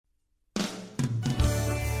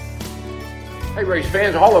Hey, race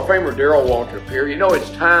fans, Hall of Famer Darrell Waltrip here. You know it's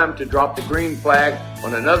time to drop the green flag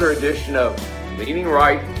on another edition of Leaning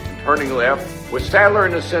Right and Turning Left with Sadler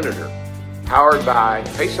and the Senator, powered by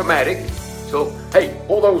Pace-O-Matic. So, hey,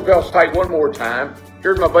 pull those belts tight one more time.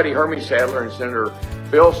 Here's my buddy Hermie Sadler and Senator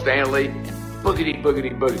Bill Stanley. Boogity,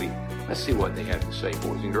 boogity, boogity. Let's see what they have to say,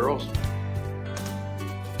 boys and girls.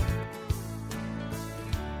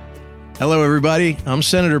 Hello, everybody. I'm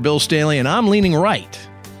Senator Bill Stanley, and I'm leaning right.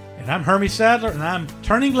 And I'm Hermie Sadler, and I'm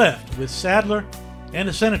turning left with Sadler and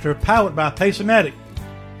the Senator, powered by Pace-O-Matic.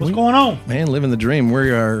 What's going on? Man, living the dream.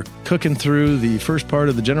 We are cooking through the first part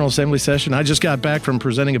of the General Assembly session. I just got back from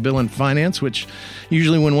presenting a bill in finance, which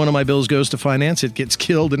usually when one of my bills goes to finance, it gets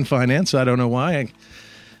killed in finance. I don't know why.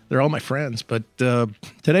 They're all my friends. But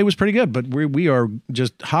today was pretty good. But we are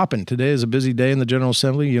just hopping. Today is a busy day in the General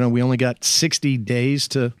Assembly. You know, we only got 60 days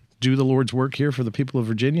to do the Lord's work here for the people of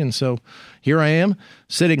Virginia. And so here I am,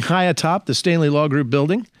 sitting high atop the Stanley Law Group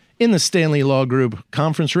building in the Stanley Law Group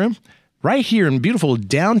conference room, right here in beautiful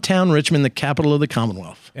downtown Richmond, the capital of the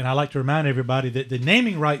Commonwealth. And I like to remind everybody that the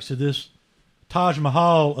naming rights to this Taj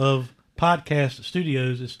Mahal of podcast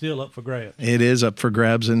studios is still up for grabs. It is up for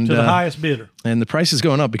grabs. And to the highest bidder. And the price is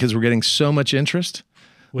going up because we're getting so much interest.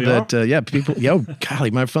 Yeah, people, golly,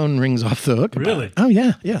 my phone rings off the hook. Really? Oh,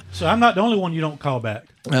 yeah. So I'm not the only one you don't call back.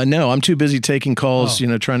 No, I'm too busy taking calls,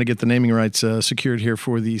 trying to get the naming rights secured here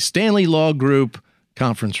for the Stanley Law Group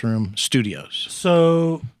conference room studios.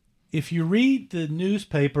 So if you read the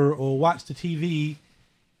newspaper or watch the TV,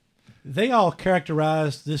 they all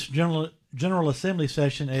characterize this General Assembly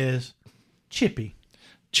session as chippy.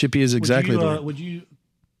 Chippy is exactly the word. Would you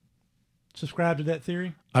subscribe to that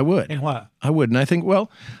theory? I would. And why? I would. And I think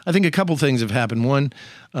a couple things have happened. One,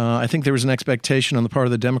 I think there was an expectation on the part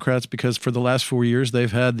of the Democrats because for the last 4 years,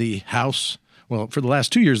 they've had the House. Well, for the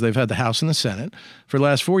last 2 years, they've had the House and the Senate. For the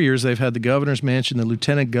last 4 years, they've had the governor's mansion, the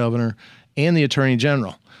lieutenant governor, and the attorney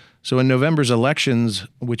general. So in November's elections,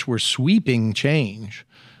 which were sweeping change,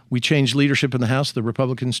 we changed leadership in the House. The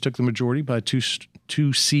Republicans took the majority by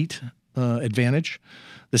two-seat advantage.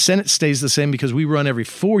 The Senate stays the same because we run every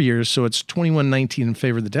 4 years, so it's 21-19 in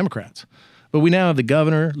favor of the Democrats. But we now have the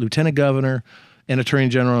governor, lieutenant governor, and attorney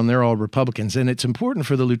general, and they're all Republicans. And it's important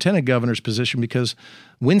for the lieutenant governor's position because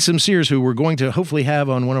Winsome Sears, who we're going to hopefully have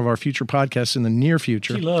on one of our future podcasts in the near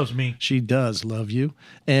future. She loves me. She does love you.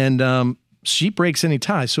 And she breaks any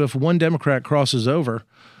tie. So if one Democrat crosses over,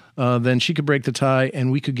 then she could break the tie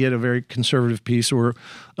and we could get a very conservative piece or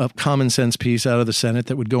a common sense piece out of the Senate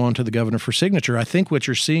that would go on to the governor for signature. I think what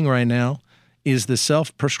you're seeing right now is the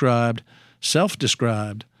self-prescribed,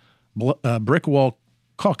 self-described brick wall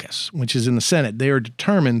caucus, which is in the Senate. They are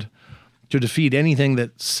determined to defeat anything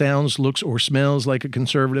that sounds, looks, or smells like a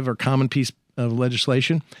conservative or common piece of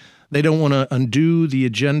legislation. They don't want to undo the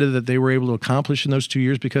agenda that they were able to accomplish in those 2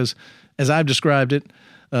 years because, as I've described it,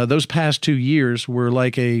 those past 2 years were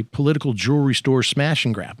like a political jewelry store smash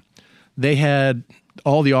and grab. They had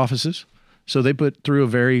all the offices, so they put through a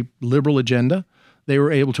very liberal agenda. They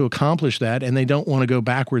were able to accomplish that, and they don't want to go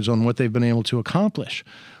backwards on what they've been able to accomplish.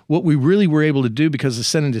 What we really were able to do, because the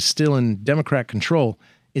Senate is still in Democrat control,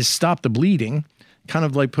 is stop the bleeding, kind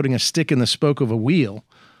of like putting a stick in the spoke of a wheel,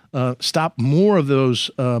 stop more of those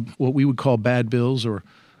what we would call bad bills or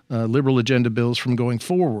liberal agenda bills from going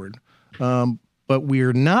forward. But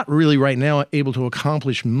we're not really right now able to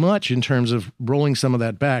accomplish much in terms of rolling some of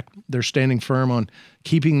that back. They're standing firm on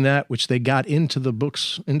keeping that which they got into the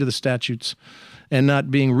books, into the statutes, and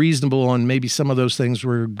not being reasonable on maybe some of those things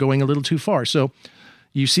were going a little too far. So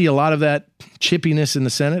you see a lot of that chippiness in the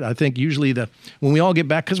Senate. I think usually when we all get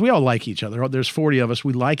back, because we all like each other, there's 40 of us,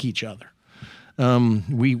 we like each other.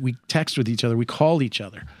 We text with each other, we call each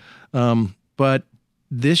other. But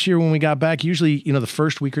this year when we got back, usually, the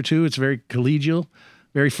first week or two, it's very collegial,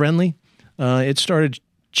 very friendly. It started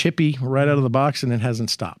chippy right out of the box, and it hasn't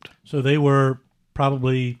stopped. So they were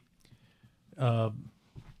probably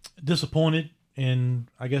disappointed in,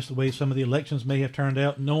 I guess, the way some of the elections may have turned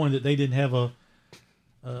out, knowing that they didn't have a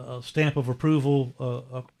stamp of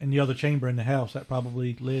approval in the other chamber in the House. That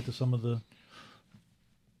probably led to some of the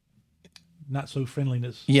not so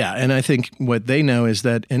friendliness. Yeah, and I think what they know is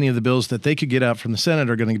that any of the bills that they could get out from the Senate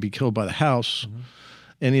are going to be killed by the House. Mm-hmm.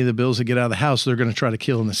 Any of the bills that get out of the House, they're going to try to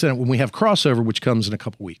kill in the Senate when we have crossover, which comes in a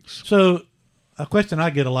couple weeks. So a question I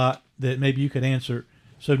get a lot that maybe you could answer.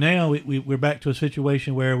 So now we're back to a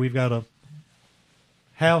situation where we've got a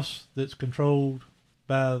House that's controlled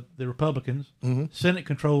by the Republicans, mm-hmm. Senate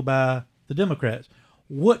controlled by the Democrats.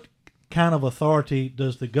 What kind of authority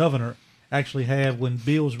does the governor actually have when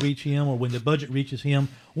bills reach him or when the budget reaches him?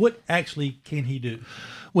 What actually can he do?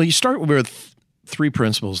 Well, you start with three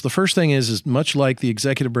principles. The first thing is much like the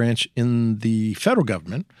executive branch in the federal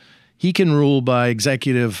government, he can rule by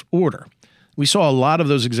executive order. We saw a lot of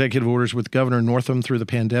those executive orders with Governor Northam through the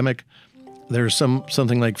pandemic. There's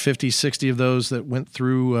something like 50, 60 of those that went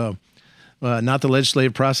through not the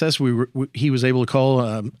legislative process. He was able to call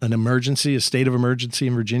an emergency, a state of emergency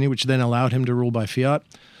in Virginia, which then allowed him to rule by fiat.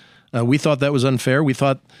 We thought that was unfair. We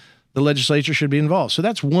thought the legislature should be involved. So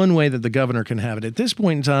that's one way that the governor can have it. At this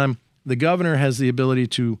point in time, the governor has the ability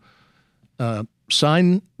to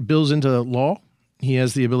sign bills into law. He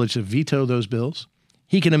has the ability to veto those bills.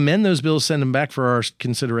 He can amend those bills, send them back for our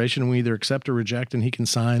consideration, and we either accept or reject, and he can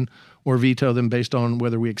sign or veto them based on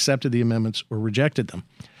whether we accepted the amendments or rejected them.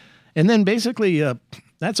 And then basically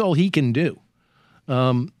that's all he can do.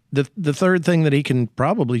 The third thing that he can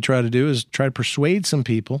probably try to do is try to persuade some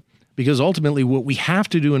people, because ultimately what we have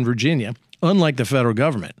to do in Virginia, unlike the federal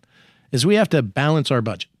government, is we have to balance our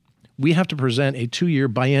budget. We have to present a 2-year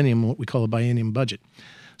biennium, what we call a biennium budget.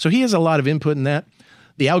 So he has a lot of input in that.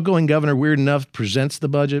 The outgoing governor, weird enough, presents the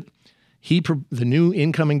budget. The new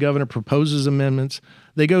incoming governor proposes amendments.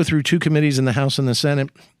 They go through 2 committees in the House and the Senate.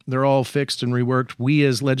 They're all fixed and reworked. We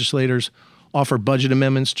as legislators offer budget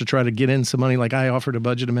amendments to try to get in some money, like I offered a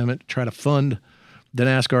budget amendment to try to fund the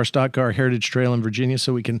NASCAR Stock Car Heritage Trail in Virginia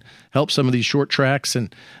so we can help some of these short tracks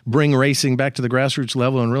and bring racing back to the grassroots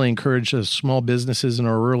level and really encourage small businesses in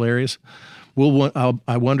our rural areas.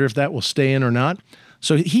 I wonder if that will stay in or not.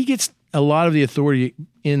 So he gets a lot of the authority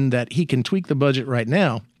in that he can tweak the budget right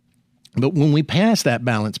now. But when we pass that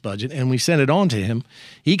balanced budget and we send it on to him,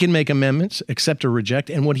 he can make amendments, accept or reject.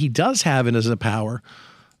 And what he does have as a power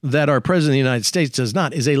that our president of the United States does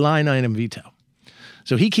not is a line item veto.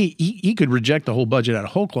 So he could reject the whole budget out of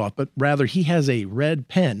whole cloth, but rather he has a red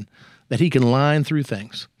pen that he can line through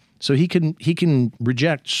things. So he can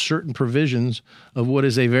reject certain provisions of what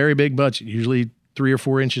is a very big budget, usually 3 or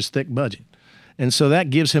 4 inches thick budget. And so that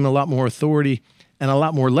gives him a lot more authority and a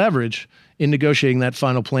lot more leverage in negotiating that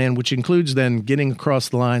final plan, which includes then getting across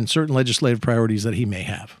the line certain legislative priorities that he may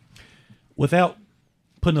have. Without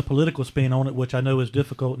putting a political spin on it, which I know is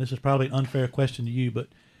difficult, and this is probably an unfair question to you, but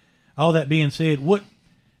all that being said, what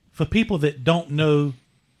for people that don't know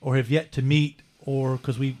or have yet to meet, or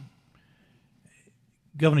because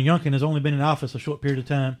Governor Youngkin has only been in office a short period of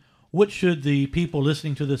time, what should the people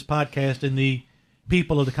listening to this podcast and the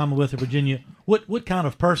people of the Commonwealth of Virginia, what kind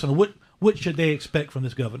of person, or what should they expect from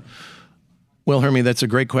this governor? Well, Hermie, that's a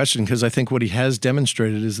great question, because I think what he has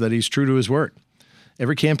demonstrated is that he's true to his word.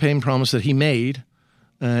 Every campaign promise that he made,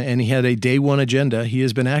 and he had a day one agenda, he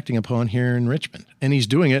has been acting upon here in Richmond. And he's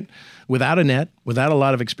doing it without a net, without a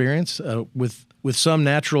lot of experience, with some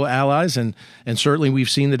natural allies. And certainly we've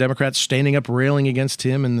seen the Democrats standing up, railing against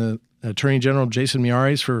him and the Attorney General Jason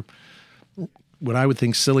Miyares for what I would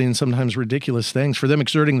think silly and sometimes ridiculous things, for them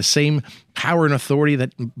exerting the same power and authority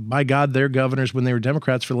that, by God, their governors, when they were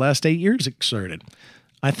Democrats for the last 8 years, exerted.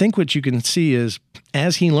 I think what you can see is,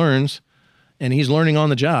 as he learns, and he's learning on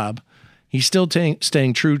the job, he's still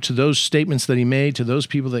staying true to those statements that he made, to those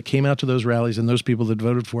people that came out to those rallies and those people that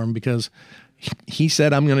voted for him, because he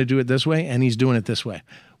said, I'm going to do it this way, and he's doing it this way.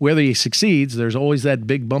 Whether he succeeds, there's always that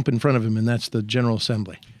big bump in front of him, and that's the General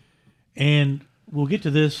Assembly. And we'll get to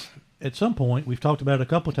this at some point. We've talked about it a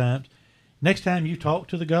couple of times. Next time you talk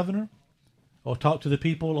to the governor or talk to the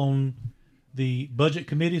people on the budget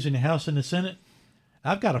committees in the House and the Senate,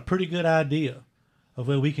 I've got a pretty good idea of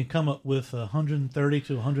where we can come up with $130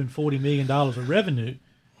 to $140 million of revenue.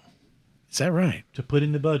 Is that right? To put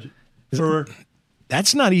in the budget.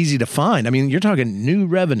 That's not easy to find. I mean, you're talking new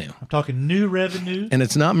revenue. I'm talking new revenue. And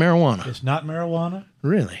it's not marijuana. It's not marijuana.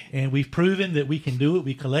 Really? And we've proven that we can do it.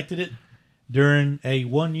 We collected it during a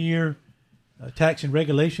 1-year tax and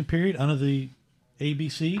regulation period under the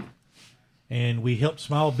ABC. And we helped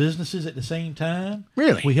small businesses at the same time.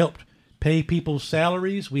 Really? We helped pay people's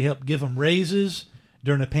salaries. We helped give them raises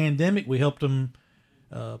during the pandemic. We helped them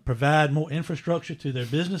provide more infrastructure to their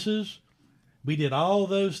businesses. We did all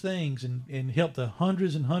those things and helped the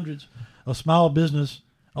hundreds and hundreds of small business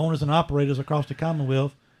owners and operators across the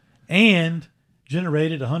Commonwealth, and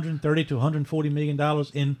generated $130 to $140 million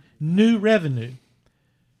in new revenue.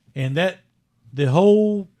 And that the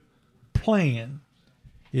whole plan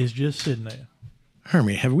is just sitting there.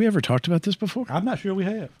 Hermie, have we ever talked about this before? I'm not sure we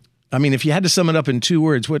have. I mean, if you had to sum it up in 2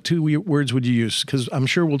 words, what 2 words would you use? Because I'm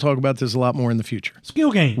sure we'll talk about this a lot more in the future.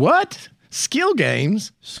 Skill games. What? Skill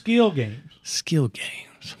games? Skill games. Skill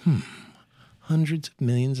games. Hundreds of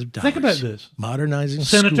millions of dollars. Think about this. Modernizing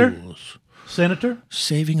Senator, schools. Senator.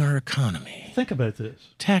 Saving our economy. Think about this.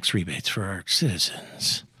 Tax rebates for our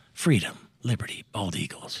citizens. Freedom, liberty, bald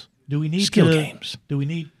eagles. Do we need skill games? Do we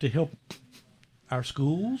need to help our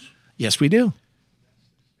schools. Yes, we do.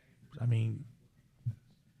 I mean,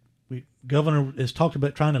 Governor has talked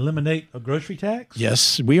about trying to eliminate a grocery tax.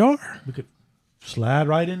 Yes, we are. We could slide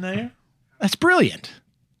right in there. That's brilliant.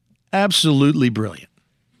 Absolutely brilliant.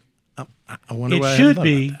 I wonder why I It hadn't should thought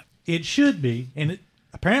be. about that. It should be, and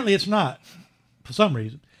apparently it's not for some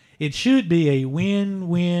reason. It should be a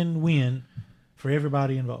win-win-win for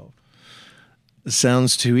everybody involved.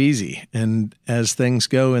 Sounds too easy. And as things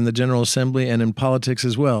go in the General Assembly and in politics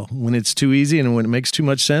as well, when it's too easy and when it makes too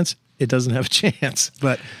much sense, it doesn't have a chance.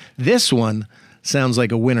 But this one sounds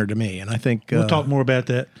like a winner to me. And I think We'll talk more about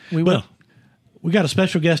that. We will. We got a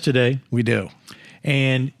special guest today. We do.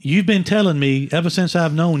 And you've been telling me ever since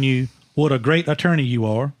I've known you what a great attorney you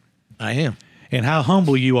are. I am. And how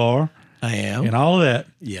humble you are. I am. And all of that.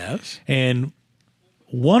 Yes. And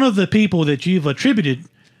one of the people that you've attributed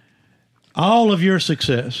all of your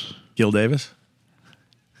success. Gil Davis.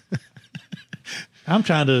 I'm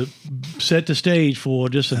trying to set the stage for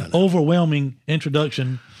just an overwhelming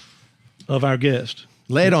introduction of our guest.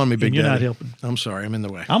 Lay it on me, Big And you're Daddy. not helping. I'm sorry. I'm in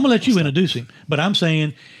the way. I'm going to let you introduce him. But I'm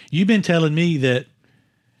saying you've been telling me that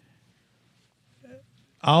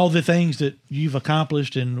all the things that you've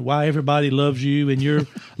accomplished and why everybody loves you and your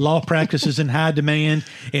law practice is in high demand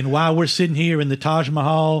and why we're sitting here in the Taj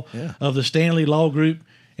Mahal of the Stanley Law Group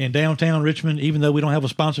in downtown Richmond, even though we don't have a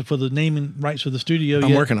sponsor for the naming rights of the studio yet.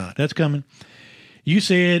 I'm working on it. That's coming. You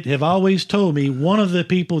have always told me one of the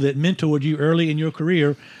people that mentored you early in your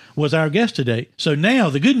career was our guest today. So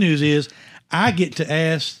now the good news is I get to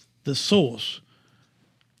ask the source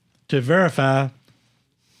to verify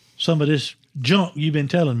some of this junk you've been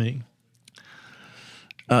telling me.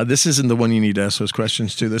 This isn't the one you need to ask those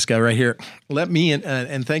questions to. This guy right here. Let me,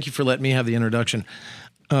 and thank you for letting me have the introduction.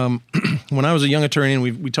 When I was a young attorney, and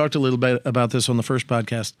we talked a little bit about this on the first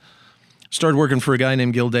podcast, started working for a guy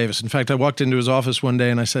named Gil Davis. In fact, I walked into his office one day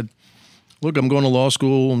and I said, look, I'm going to law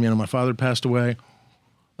school. My father passed away.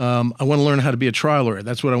 I want to learn how to be a trial lawyer.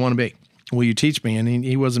 That's what I want to be. Will you teach me? And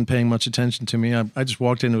he wasn't paying much attention to me. I just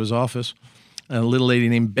walked into his office. A little lady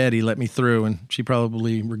named Betty let me through, and she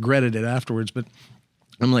probably regretted it afterwards. But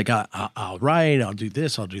I'm like, I'll write, I'll do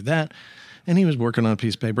this, I'll do that. And he was working on a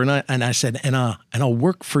piece of paper, and I said, and I'll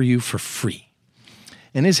work for you for free.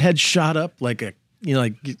 And his head shot up like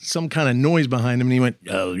some kind of noise behind him, and he went,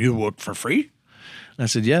 "Oh, you work for free?" And I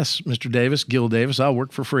said, "Yes, Mr. Davis, Gil Davis, I'll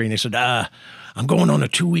work for free." And he said, "I'm going on a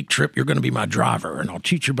 2-week trip. You're going to be my driver, and I'll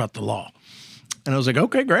teach you about the law." And I was like,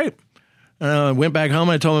 "Okay, great." I went back home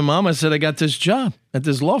and I told my mom, I said, I got this job at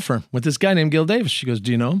this law firm with this guy named Gil Davis. She goes,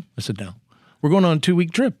 "Do you know him?" I said, "No." "We're going on a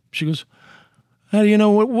 2-week trip." She goes, "How do you know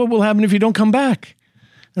what will happen if you don't come back?"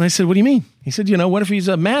 And I said, "What do you mean?" He said, what if he's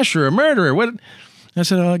a masher, a murderer? What? I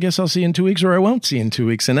said, "I guess I'll see you in 2 weeks or I won't see you in 2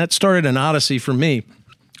 weeks." And that started an odyssey for me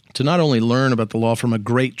to not only learn about the law from a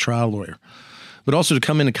great trial lawyer, but also to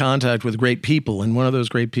come into contact with great people. And one of those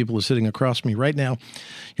great people is sitting across me right now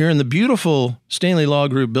here in the beautiful Stanley Law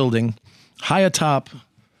Group building, high atop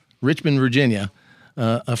Richmond, Virginia,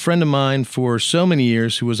 a friend of mine for so many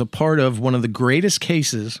years who was a part of one of the greatest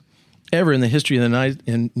cases ever in the history of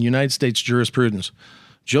the United States jurisprudence,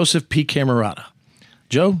 Joseph P. Cammarata.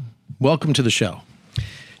 Joe, welcome to the show.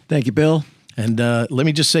 Thank you, Bill. And let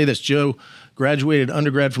me just say this. Joe graduated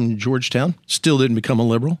undergrad from Georgetown, still didn't become a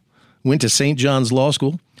liberal, went to St. John's Law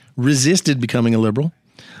School, resisted becoming a liberal,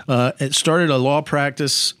 started a law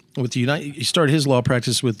practice he started his law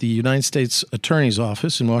practice with the United States Attorney's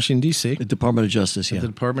Office in Washington, D.C. The Department of Justice, yeah. The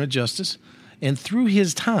Department of Justice. And through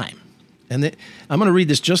his time, I'm going to read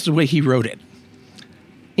this just the way he wrote it.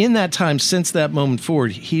 In that time, since that moment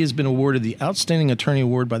forward, he has been awarded the Outstanding Attorney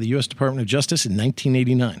Award by the U.S. Department of Justice in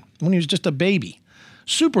 1989, when he was just a baby.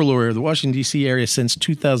 Super lawyer of the Washington, D.C. area since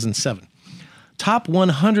 2007. Top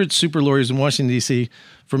 100 super lawyers in Washington, D.C.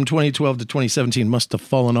 from 2012 to 2017. Must have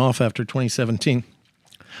fallen off after 2017.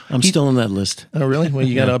 I'm still on that list. Oh, really? Well,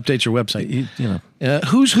 you got to update your website.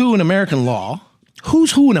 Who's who in American law?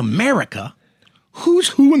 Who's who in America? Who's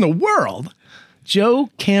who in the world? Joe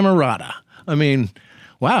Cammarata. I mean,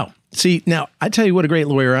 wow. See, now, I tell you what a great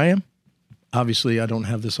lawyer I am. Obviously, I don't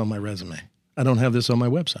have this on my resume. I don't have this on my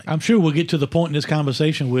website. I'm sure we'll get to the point in this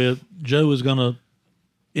conversation where Joe is going to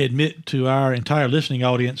admit to our entire listening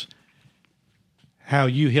audience how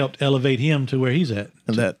you helped elevate him to where he's at.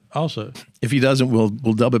 And that also, if he doesn't, we'll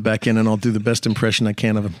dub it back in, and I'll do the best impression I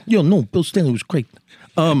can of him. No, Bill Stanley was great.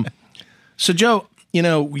 So, Joe,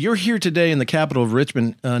 you're here today in the capital of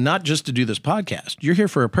Richmond, not just to do this podcast. You're here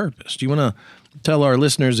for a purpose. Do you want to tell our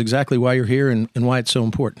listeners exactly why you're here and why it's so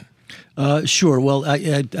important? Sure. Well,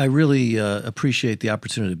 I really appreciate the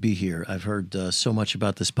opportunity to be here. I've heard so much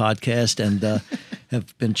about this podcast and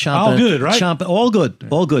have been chomping. All good, right? All good.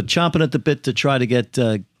 Chomping at the bit to try to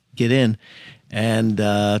get in. And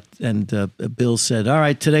Bill said, "All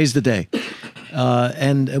right, today's the day."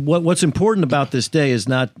 And what's important about this day is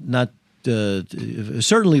not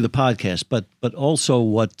certainly the podcast, but also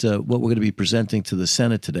what we're going to be presenting to the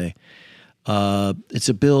Senate today. It's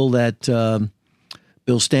a bill that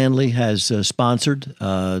Bill Stanley has sponsored.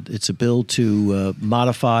 It's a bill to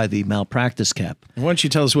modify the malpractice cap. Why don't you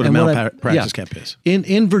tell us what a malpractice cap is?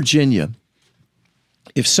 In Virginia,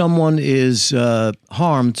 if someone is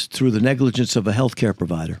harmed through the negligence of a healthcare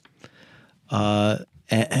provider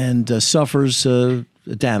and suffers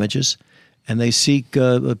damages, and they seek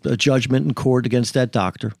a judgment in court against that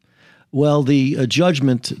doctor, well, the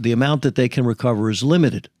judgment, the amount that they can recover is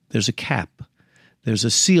limited. There's a cap. There's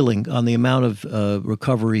a ceiling on the amount of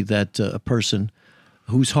recovery that a person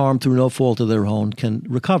who's harmed through no fault of their own can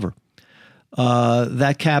recover.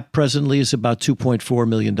 That cap presently is about $2.4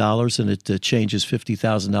 million, and it changes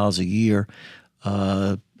 $50,000 a year,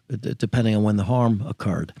 depending on when the harm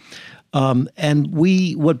occurred. And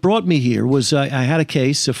what brought me here was I had a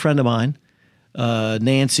case, a friend of mine,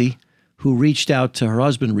 Nancy, who her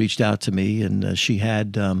husband reached out to me, and she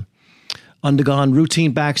had undergone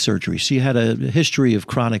routine back surgery. She had a history of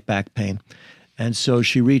chronic back pain. And so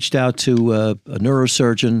she reached out to a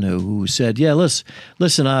neurosurgeon who said, "Yeah,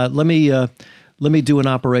 listen, let me do an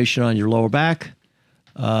operation on your lower back.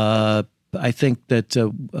 I think that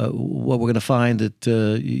what we're going to find that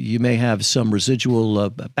you may have some residual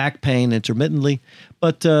back pain intermittently,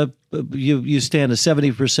 but you stand a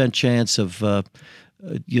 70% chance of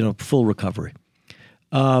full recovery."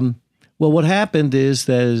 Well, what happened is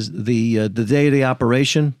that the day of the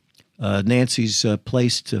operation, Nancy's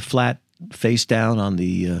placed flat face down on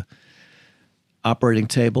the operating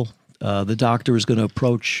table. The doctor is going to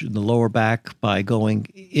approach the lower back by going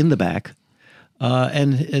in the back.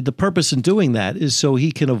 And the purpose in doing that is so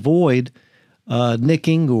he can avoid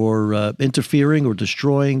nicking or interfering or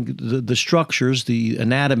destroying the structures, the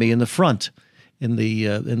anatomy in the front, in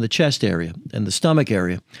the chest area and the stomach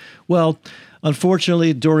area. Well,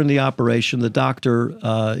 unfortunately, during the operation, the doctor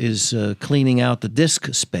is cleaning out the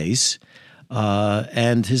disc space,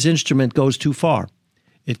 and his instrument goes too far.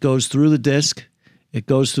 It goes through the disc, it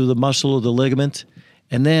goes through the muscle of the ligament,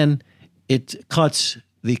 and then it cuts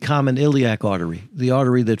the common iliac artery, the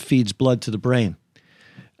artery that feeds blood to the brain.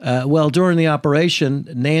 Well, during the operation,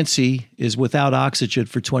 Nancy is without oxygen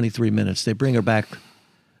for 23 minutes. They bring her back,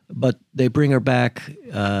 but they bring her back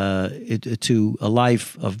to a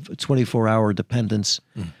life of 24-hour dependence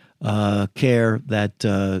care that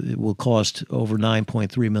will cost over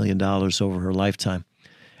 $9.3 million over her lifetime.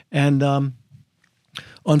 And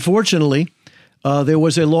unfortunately, there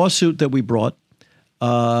was a lawsuit that we brought.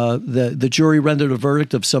 The jury rendered a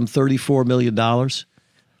verdict of some $34 million.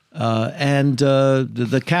 And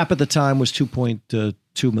the cap at the time was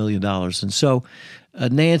 $2.2 million. And so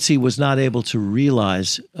Nancy was not able to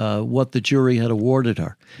realize what the jury had awarded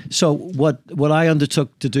her. So what I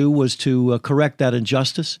undertook to do was to correct that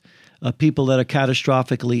injustice. People that are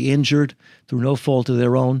catastrophically injured through no fault of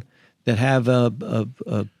their own, that have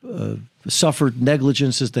suffered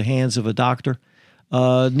negligence at the hands of a doctor,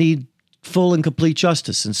 need full and complete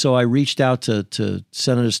justice. And so I reached out to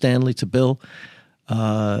Senator Stanley, to Bill,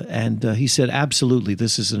 and he said, absolutely,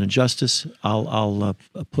 this is an injustice. I'll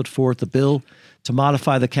put forth a bill to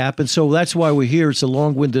modify the cap. And so that's why we're here. It's a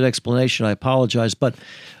long-winded explanation. I apologize. But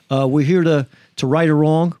we're here to right a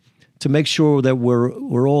wrong, to make sure that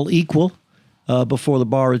we're all equal before the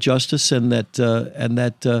bar of justice, and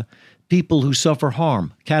that people who suffer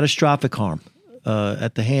harm, catastrophic harm,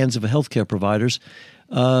 at the hands of healthcare providers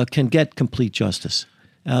can get complete justice.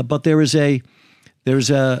 But there's a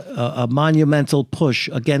monumental push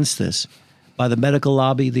against this by the medical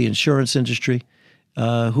lobby, the insurance industry,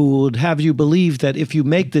 who would have you believe that if you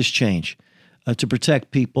make this change to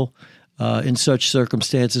protect people in such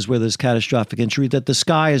circumstances where there's catastrophic injury, that the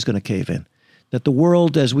sky is going to cave in, that the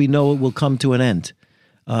world as we know it will come to an end,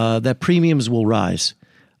 that premiums will rise,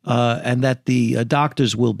 and that the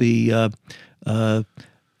doctors will be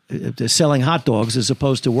selling hot dogs as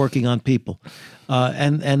opposed to working on people.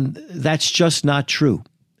 And that's just not true.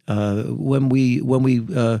 When we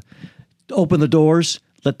open the doors,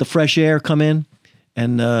 let the fresh air come in,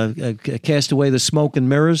 and cast away the smoke and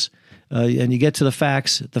mirrors, and you get to the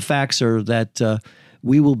facts are that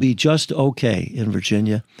we will be just okay in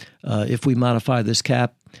Virginia if we modify this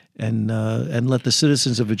cap and let the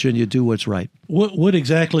citizens of Virginia do what's right. What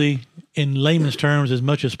exactly, in layman's terms, as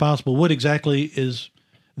much as possible, what exactly is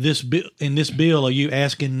this bill, are you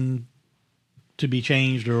asking to be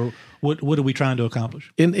changed, or what are we trying to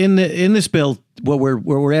accomplish? In this bill, what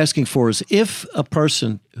we're asking for is if a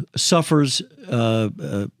person suffers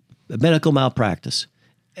medical malpractice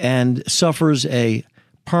and suffers a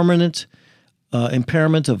permanent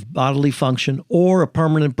impairment of bodily function or a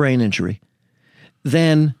permanent brain injury,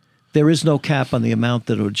 then there is no cap on the amount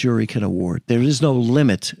that a jury can award. There is no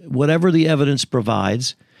limit. Whatever the evidence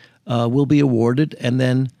provides will be awarded and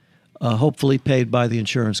then hopefully paid by the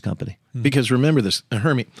insurance company. Because remember this,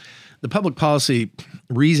 Hermie, the public policy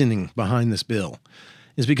reasoning behind this bill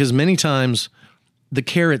is because many times the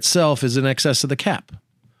care itself is in excess of the cap.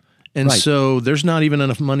 And Right. so there's not even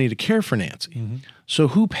enough money to care for Nancy. Mm-hmm. So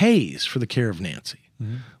who pays for the care of Nancy?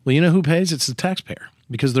 Mm-hmm. Well, you know who pays? It's the taxpayer,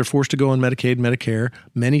 because they're forced to go on Medicaid, Medicare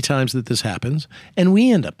many times that this happens, and we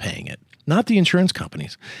end up paying it, not the insurance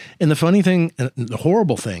companies. And the funny thing, the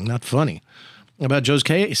horrible thing, not funny, about Joe's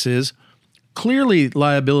case is clearly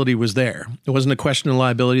liability was there. It wasn't a question of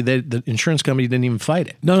liability. The insurance company didn't even fight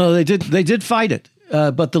it. No, they did fight it.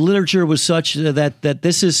 But the literature was such that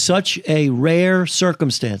this is such a rare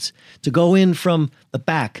circumstance to go in from the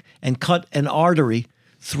back and cut an artery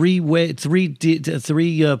three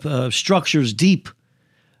structures deep.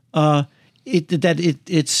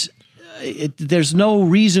 There's no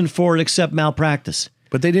reason for it except malpractice.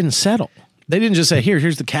 But they didn't settle. They didn't just say,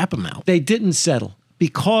 here's the cap amount. They didn't settle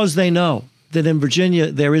because they know that in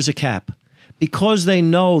Virginia there is a cap. Because they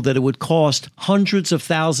know that it would cost hundreds of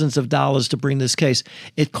thousands of dollars to bring this case.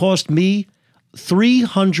 It cost me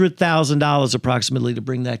 $300,000 approximately to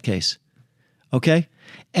bring that case. Okay?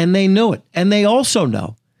 And they knew it. And they also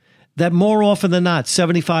know that more often than not,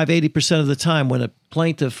 75, 80% of the time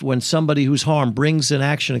when somebody who's harmed brings an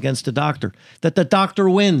action against a doctor, that the doctor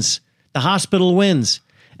wins, the hospital wins.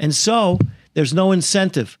 And so there's no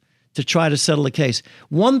incentive to try to settle the case.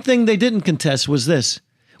 One thing they didn't contest was this.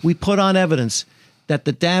 We put on evidence that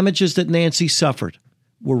the damages that Nancy suffered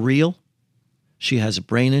were real. She has a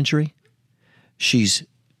brain injury. She's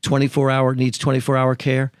needs 24-hour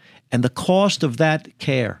care. And the cost of that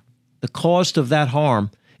care, the cost of that harm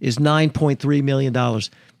is $9.3 million.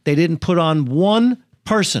 They didn't put on one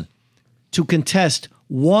person to contest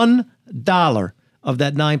 $1 of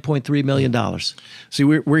that $9.3 million. See,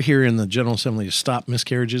 we're here in the General Assembly to stop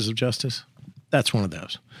miscarriages of justice. That's one of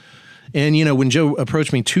those. And, you know, when Joe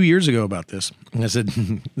approached me 2 years ago about this, I said,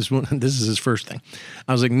 this is his first thing.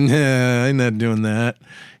 I was like, nah, I'm not doing that,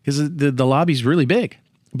 because the lobby's really big.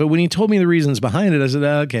 But when he told me the reasons behind it, I said,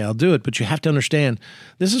 okay, I'll do it. But you have to understand,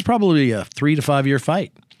 this is probably a 3 to 5 year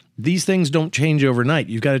fight. These things don't change overnight.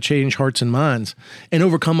 You've got to change hearts and minds and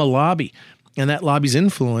overcome a lobby and that lobby's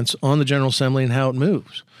influence on the General Assembly and how it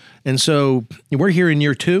moves. And so we're here in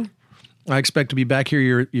year 2. I expect to be back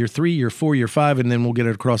here year 3, year 4, year 5, and then we'll get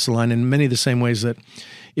it across the line in many of the same ways that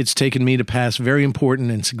it's taken me to pass very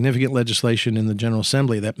important and significant legislation in the General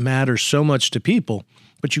Assembly that matters so much to people,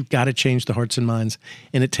 but you've got to change the hearts and minds,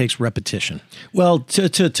 and it takes repetition. Well,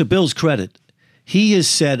 to Bill's credit, he has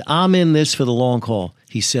said, I'm in this for the long haul.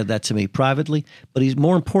 He said that to me privately, but he's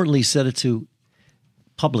more importantly said it to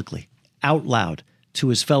publicly, out loud, to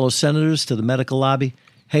his fellow senators, to the medical lobby.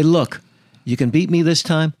 Hey, look, you can beat me this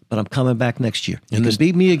time, but I'm coming back next year. You can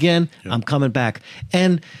beat me again, I'm coming back.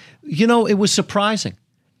 And, you know, it was surprising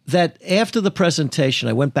that after the presentation,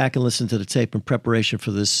 I went back and listened to the tape in preparation for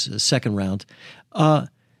this second round.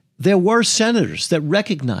 There were senators that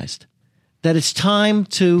recognized that it's time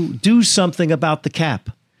to do something about the cap,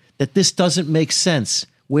 that this doesn't make sense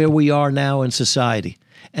where we are now in society.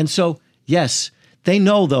 And so, yes, they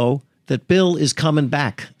know, though, that Bill is coming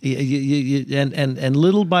back, and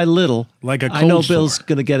little by little, like a cold I know sore. Bill's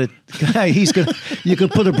going to get it. He's going. You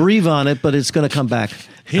could put a breathe on it, but it's going to come back.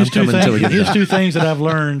 Here's two things that I've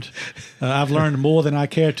learned. I've learned more than I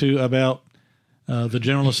care to about the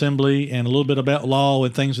General Assembly and a little bit about law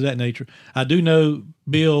and things of that nature. I do know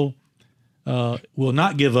Bill will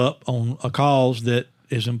not give up on a cause that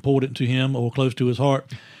is important to him or close to his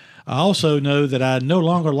heart. I also know that I no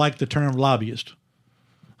longer like the term lobbyist.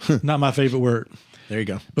 Not my favorite word. There you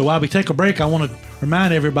go. But while we take a break, I want to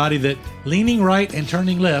remind everybody that Leaning Right and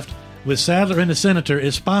Turning Left with Sadler and the Senator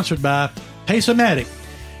is sponsored by Pace-O-Matic.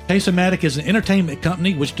 Pace-O-Matic is an entertainment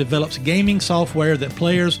company which develops gaming software that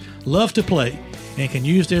players love to play and can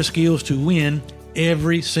use their skills to win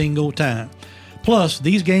every single time. Plus,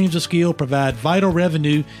 these games of skill provide vital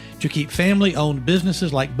revenue to keep family-owned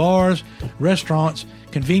businesses like bars, restaurants,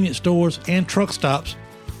 convenience stores, and truck stops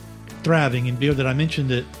thriving. And Bill, did I mention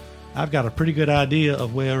that I've got a pretty good idea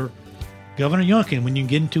of where Governor Youngkin, when you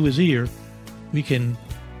get into his ear, we can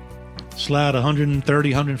slide $130,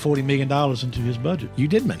 $140 million into his budget. You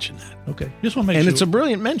did mention that. Okay. Just want to make And sure. it's a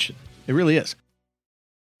brilliant mention. It really is.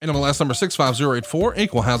 NMLS number 65084,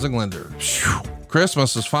 Equal Housing Lender. Phew.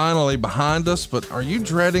 Christmas is finally behind us, but are you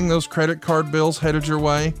dreading those credit card bills headed your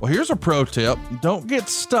way? Well, here's a pro tip. Don't get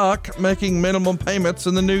stuck making minimum payments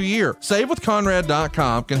in the new year.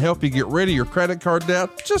 SaveWithConrad.com can help you get rid of your credit card debt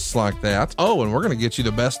just like that. Oh, and we're going to get you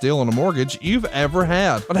the best deal on a mortgage you've ever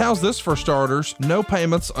had. But how's this for starters? No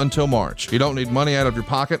payments until March. You don't need money out of your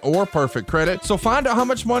pocket or perfect credit, so find out how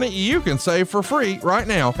much money you can save for free right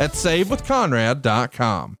now at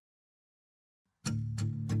SaveWithConrad.com.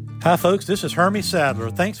 Hi, folks. This is Hermie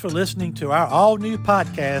Sadler. Thanks for listening to our all-new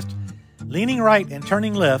podcast, Leaning Right and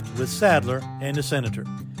Turning Left with Sadler and the Senator.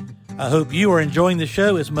 I hope you are enjoying the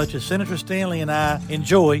show as much as Senator Stanley and I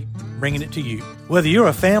enjoy bringing it to you. Whether you're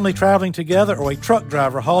a family traveling together or a truck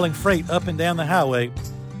driver hauling freight up and down the highway,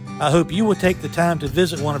 I hope you will take the time to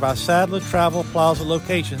visit one of our Sadler Travel Plaza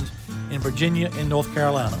locations in Virginia and North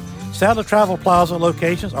Carolina. Sadler Travel Plaza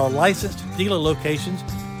locations are licensed dealer locations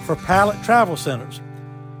for Pilot Travel Centers.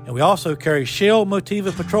 And we also carry Shell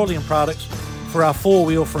Motiva petroleum products for our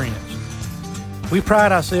four-wheel friends. We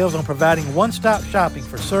pride ourselves on providing one-stop shopping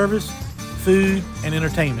for service, food, and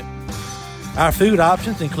entertainment. Our food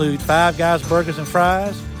options include Five Guys Burgers and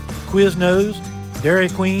Fries, Quiznos, Dairy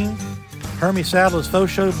Queen, Hermie Sadler's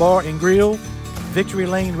Faux Show Bar and Grill, Victory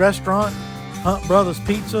Lane Restaurant, Hunt Brothers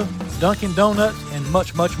Pizza, Dunkin' Donuts, and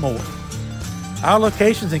much, much more. Our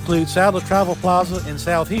locations include Sadler Travel Plaza in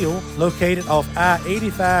South Hill, located off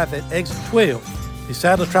I-85 at exit 12. The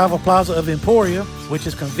Sadler Travel Plaza of Emporia, which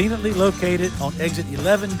is conveniently located on exit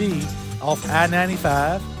 11B off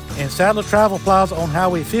I-95, and Sadler Travel Plaza on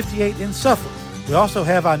Highway 58 in Suffolk. We also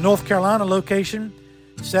have our North Carolina location,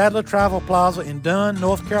 Sadler Travel Plaza in Dunn,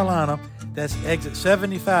 North Carolina. That's exit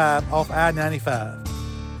 75 off I-95.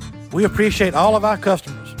 We appreciate all of our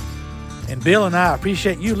customers. And Bill and I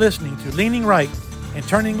appreciate you listening to Leaning Right and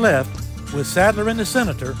Turning Left with Sadler and the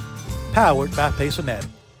Senator, powered by Pace-O-Matic.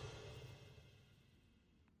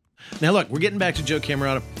 Now, look, we're getting back to Joe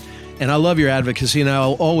Cammarata, and I love your advocacy, and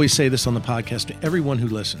I'll always say this on the podcast to everyone who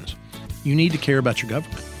listens. You need to care about your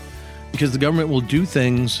government, because the government will do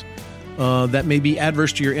things that may be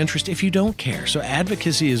adverse to your interest if you don't care. So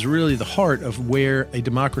advocacy is really the heart of where a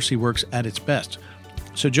democracy works at its best.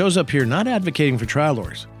 So Joe's up here not advocating for trial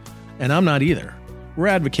lawyers, and I'm not either. We're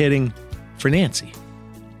advocating for Nancy,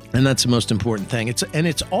 and that's the most important thing.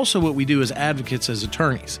 It's also what we do as advocates, as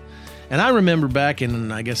attorneys. And I remember back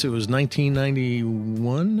in, I guess it was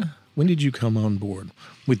 1991. When did you come on board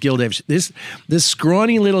with Gil Davis? This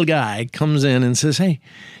scrawny little guy comes in and says, "Hey,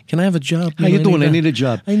 can I have a job? How you doing? I need a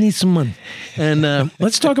job. I need some money." And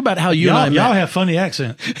let's talk about how you and I met. Y'all have funny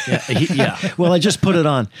accents. Yeah. Well, I just put it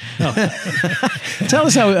on. Tell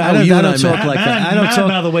us how you and I don't talk met. like that. I don't Mine, talk.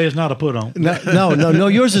 by the way, is not a put on. No.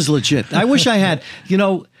 Yours is legit. I wish I had,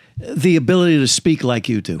 the ability to speak like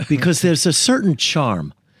you do, because there's a certain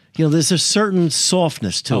charm. There's a certain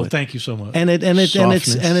softness to it. Oh, thank you so much. And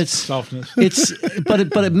it's Softness. but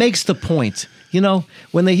it makes the point.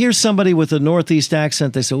 When they hear somebody with a Northeast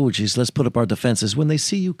accent, they say, "Oh, geez, let's put up our defenses." When they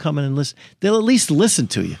see you come in and listen, they'll at least listen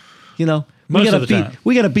to you. Most of the time.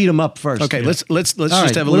 We got to beat them up first. Okay, let's just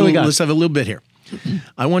right, have a what do we little. got? Let's have a little bit here.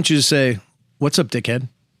 I want you to say, "What's up, dickhead?"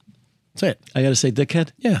 Say it. I got to say, dickhead.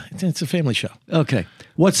 Yeah, it's a family show. Okay,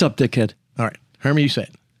 what's up, dickhead? All right, Hermie, you say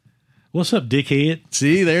it. What's up, dickhead?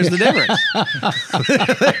 See, there's the difference.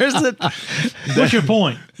 What's your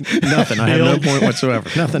point? Nothing. I have no point whatsoever.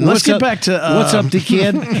 Nothing. Let's get back to what's up,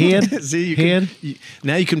 dickhead? Head. See, Head.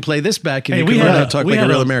 Now you can play this back and Hey, you we can learn how had to talk like a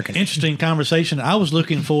real American. Interesting conversation. I was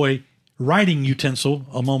looking for a writing utensil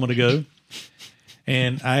a moment ago,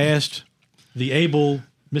 and I asked the able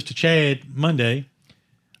Mr. Chad Monday,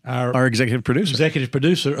 Our executive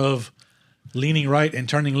producer of Leaning Right and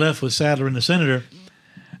Turning Left with Sadler and the Senator.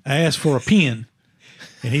 I asked for a pen,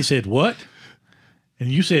 and he said, "What?" And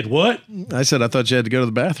you said, "What?" I said I thought you had to go to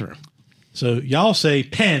the bathroom. So y'all say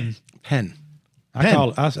pen. Pen. I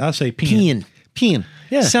say pen. Peeing.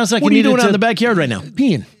 Yeah. Sounds like what you are you needed doing out to- in the backyard right now?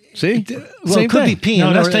 Peeing. See? Well, Same it could thing. be peeing.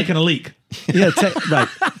 No, that's or- taking a leak. Yeah, right.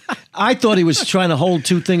 I thought he was trying to hold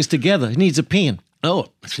two things together. He needs a peeing. Oh,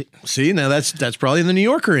 see, now that's probably the New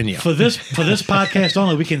Yorker in you. For this podcast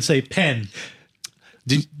only, we can say pen.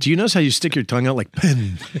 Do you notice how you stick your tongue out like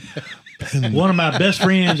pen? One of my best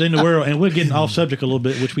friends in the world, and we're getting off subject a little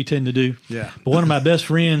bit, which we tend to do. Yeah. But one of my best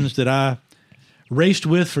friends that I raced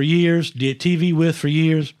with for years, did TV with for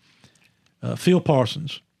years, Phil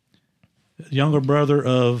Parsons, younger brother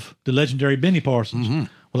of the legendary Benny Parsons. Mm-hmm.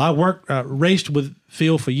 Well, I raced with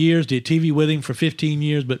Phil for years, did TV with him for 15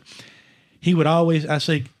 years, but he would always, I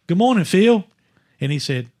say, "Good morning, Phil." And he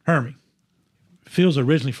said, "Hermie." Phil's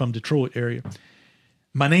originally from Detroit area.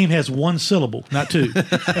 "My name has one syllable, not two."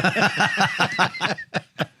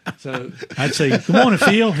 So I'd say, "Good morning,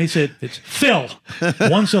 Phil." He said, "It's Phil,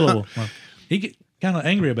 one syllable." Well, he get kind of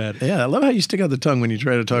angry about it. Yeah, I love how you stick out the tongue when you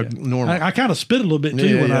try to talk normal. I kind of spit a little bit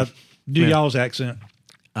too when yeah. I do y'all's accent.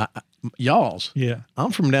 Y'all's. Yeah.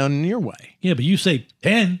 I'm from down your way. Yeah, but you say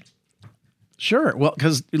pen. Sure. Well,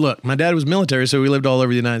 because look, my dad was military, so we lived all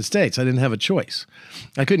over the United States. I didn't have a choice.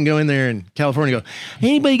 I couldn't go in there in California and go,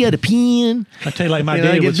 "Anybody got a pen?" I tell you, like my I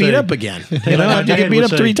dad get would beat say, up again. you You know, like my I get dad beat would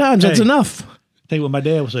up say, 3 times. That's "Hey." enough. Tell you what my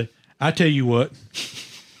dad would say. "I tell you what,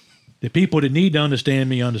 the people that need to understand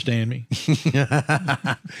me understand me."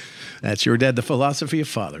 That's your dad, the philosophy of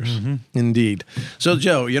fathers. Indeed. So,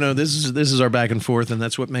 Joe, you know, this is our back and forth, and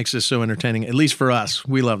that's what makes this so entertaining, at least for us.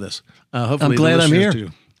 We love this. Hopefully I'm glad the I'm listeners here.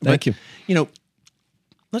 do. Thank you. You know,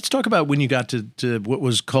 let's talk about when you got to what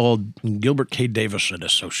was called Gilbert K. Davis and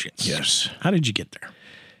Associates. Yes. How did you get there?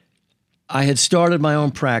 I had started my own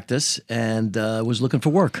practice and was looking for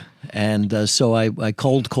work. And so I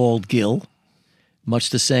cold called Gil, much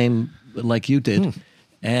the same like you did.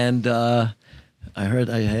 And I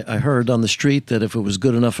heard on the street that if it was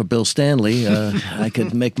good enough for Bill Stanley, I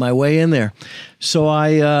could make my way in there. So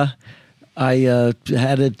I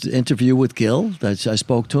had an interview with Gil. I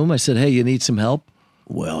spoke to him. I said, "Hey, you need some help?"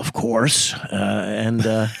 "Well, of course."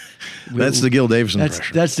 That's the Gil Davis impression.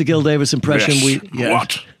 That's the Gil Davis impression.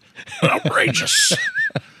 What? Outrageous.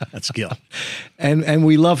 That's Gil. And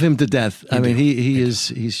we love him to death. I mean, he's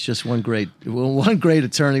just one great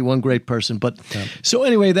attorney, one great person. But so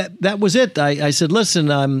anyway, that was it. I said, "Listen,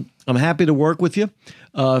 I'm happy to work with you.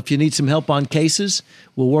 If you need some help on cases,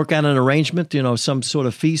 we'll work out an arrangement. You know, some sort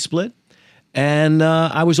of fee split." And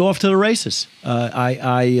I was off to the races.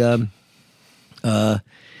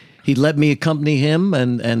 He let me accompany him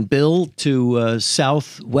and Bill to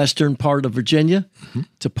southwestern part of Virginia,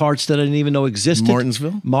 to parts that I didn't even know existed.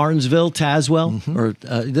 Martinsville, Tazewell, or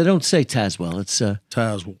they don't say Tazewell. It's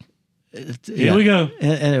Tazewell. Here we go.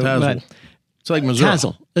 Tazewell. Right. It's like Missouri.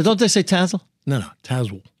 Tazzle. Don't they say Tazzle? No,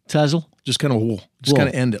 Tazewell. Tazzle? Just kind of wool. Just kind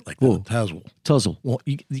of end it like that. Tazewell. Tuzzle. Well,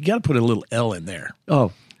 you got to put a little L in there.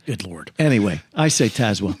 Oh. Good Lord. Anyway, I say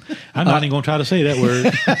Tazewell. I'm not even going to try to say that word.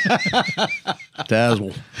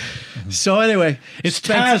 Tazewell. So anyway, It's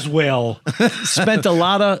Tazwell. spent a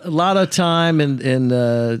lot of time in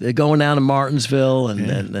going down to Martinsville and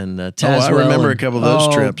Tazewell. I remember a couple of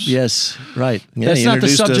those trips. Yes, right. Yeah, that's you not the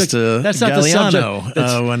introduced subject. us to That's not the Galliano,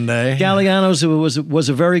 subject. one day. Galliano was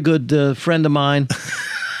a very good friend of mine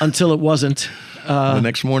until it wasn't. The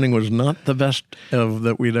next morning was not the best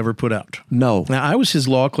that we'd ever put out. No. Now, I was his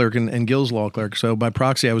law clerk and Gil's law clerk, so by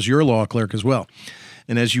proxy, I was your law clerk as well.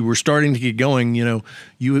 And as you were starting to get going, you know,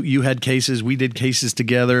 you had cases, we did cases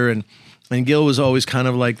together, and Gil was always kind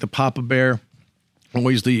of like the Papa Bear,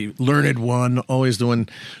 always the learned one, always the one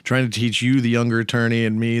trying to teach you, the younger attorney,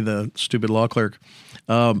 and me, the stupid law clerk,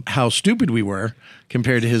 how stupid we were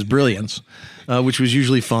compared to his brilliance, which was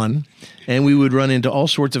usually fun. And we would run into all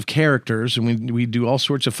sorts of characters, and we'd do all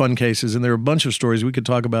sorts of fun cases, and there were a bunch of stories we could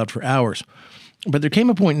talk about for hours. But there came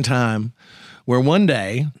a point in time where one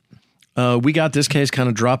day we got this case kind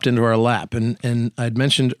of dropped into our lap. And I'd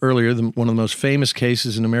mentioned earlier one of the most famous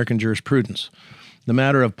cases in American jurisprudence, the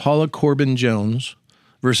matter of Paula Corbin Jones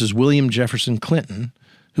versus William Jefferson Clinton,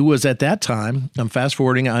 who was at that time, I'm fast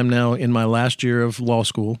forwarding, I'm now in my last year of law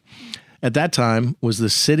school, at that time was the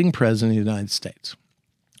sitting president of the United States.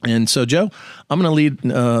 And so, Joe, I'm going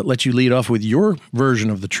to let you lead off with your version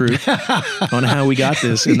of the truth on how we got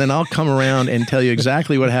this, and then I'll come around and tell you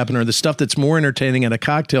exactly what happened, or the stuff that's more entertaining at a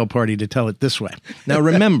cocktail party to tell it this way. Now,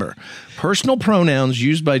 remember, personal pronouns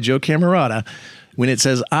used by Joe Cammarata, when it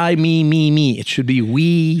says I, me, it should be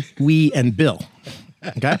we, and Bill.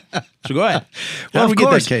 Okay? So go ahead. How did we get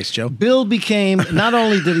that case, Joe? Bill became, not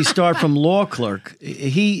only did he start from law clerk,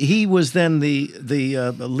 he was then the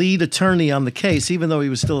lead attorney on the case, even though he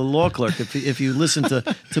was still a law clerk, if you listen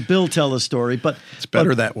to Bill tell the story. But it's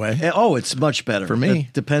better that way. Oh, it's much better. For me.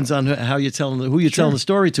 It depends on who you're telling the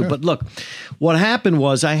story to. Sure. But look, what happened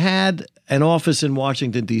was I had an office in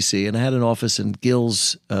Washington, D.C., and I had an office in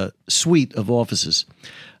Gil's suite of offices.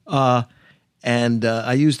 And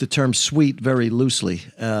I use the term suite very loosely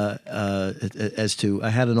as to I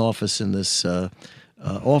had an office in this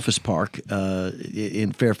office park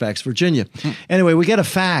in Fairfax, Virginia. Anyway, we get a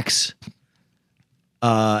fax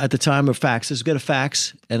at the time of faxes. We get a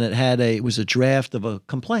fax, and it was a draft of a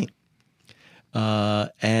complaint.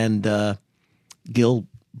 And Gil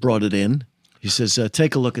brought it in. He says,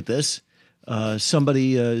 take a look at this.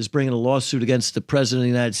 Somebody is bringing a lawsuit against the President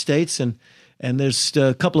of the United States, and And there's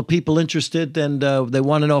a couple of people interested, and they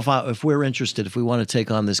want to know if we're interested, if we want to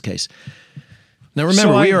take on this case. Now,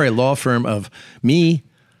 remember, we are a law firm of me.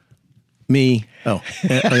 Oh,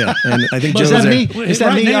 yeah. And I think Joe is that there. me? Is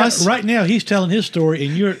that me? Us? Right now, he's telling his story,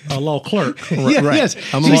 and you're a law clerk. Yeah, Right. Yes.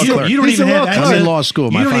 I'm a law clerk. You don't He's even a have law access. I'm in law school,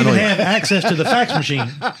 my You don't final even year. have access to the fax machine.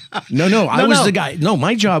 No, I was no. the guy. No,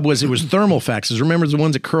 my job was, it was thermal faxes. Remember the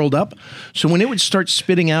ones that curled up? So when it would start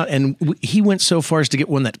spitting out, and he went so far as to get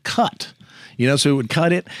one that cut. So it would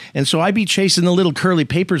cut it. And so I'd be chasing the little curly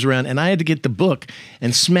papers around, and I had to get the book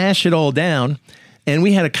and smash it all down. And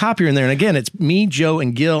we had a copier in there. And again, it's me, Joe,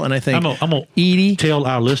 and Gil, and I think I'm gonna Edie. tell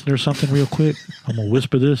our listeners something real quick. I'm going to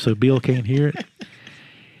whisper this so Bill can't hear it.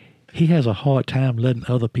 He has a hard time letting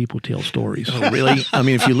other people tell stories. Oh, really? I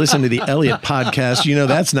mean, if you listen to the Elliot podcast, you know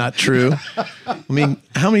that's not true. I mean,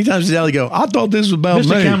 how many times did Elliot go, I thought this was about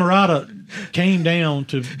Mr. me? Cammarata came down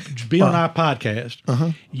to be on our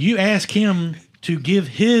podcast. You asked him to give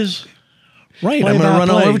his Right, I'm going to run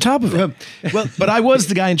all play-by-play. over top of him. Well, but I was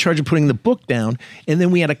the guy in charge of putting the book down, and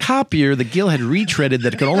then we had a copier that Gil had retreaded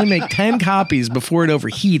that could only make 10 copies before it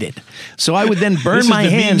overheated. So I would then burn This is my the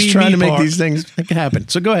me, hands me, trying me to make part. these things happen.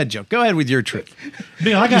 So go ahead, Joe. Go ahead with your trick.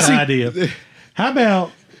 Bill, I got an idea. How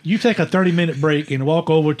about you take a 30-minute break and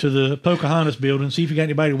walk over to the Pocahontas building, see if you got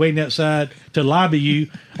anybody waiting outside to lobby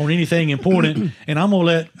you on anything important, and I'm going to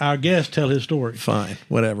let our guest tell his story. Fine,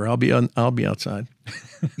 whatever. I'll be outside.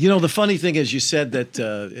 The funny thing is, you said that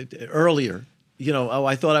earlier.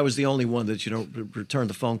 I thought I was the only one that returned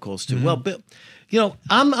the phone calls to. Well, Bill,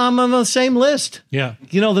 I'm on the same list. Yeah.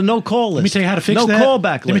 The no call list. Let me tell you how to fix no that. No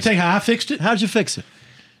callback list. Let me tell you how I fixed it. How'd you fix it?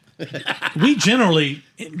 We generally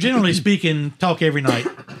speaking, talk every night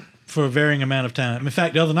for a varying amount of time. In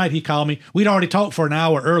fact, the other night he called me. We'd already talked for an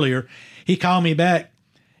hour earlier. He called me back,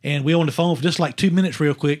 and we were on the phone for just like 2 minutes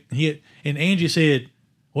real quick. And Angie said,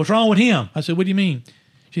 "What's wrong with him?" I said, "What do you mean?"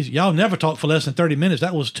 She said, "Y'all never talk for less than 30 minutes.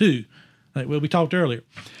 That was 2. Like, well, we talked earlier.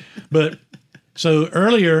 But so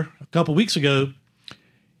earlier, a couple weeks ago,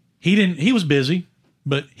 he was busy,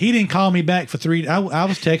 but he didn't call me back for 3. I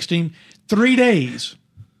was texting 3 days.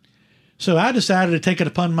 So I decided to take it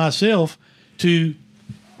upon myself to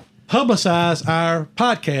publicize our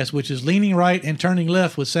podcast, which is Leaning Right and Turning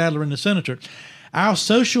Left with Sadler and the Senator. Our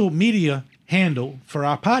social media handle for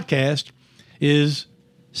our podcast is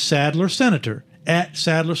Sadler Senator, at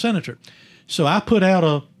Sadler Senator. So I put out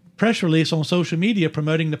a press release on social media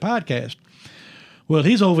promoting the podcast. Well,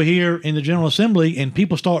 he's over here in the General Assembly, and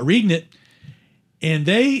people start reading it, and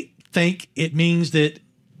they think it means that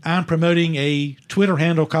I'm promoting a Twitter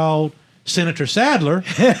handle called Senator Sadler,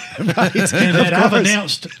 and that I've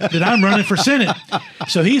announced that I'm running for Senate.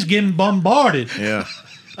 So he's getting bombarded. Yeah.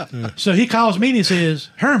 So he calls me and he says,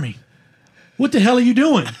 "Hermie, what the hell are you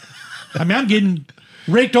doing? I mean, I'm getting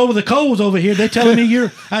raked over the coals over here. They're telling me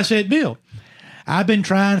you're..." I said, "Bill, I've been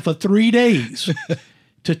trying for 3 days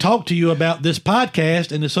to talk to you about this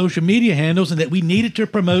podcast and the social media handles, and that we needed to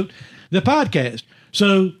promote the podcast.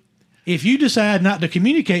 So if you decide not to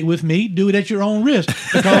communicate with me, do it at your own risk,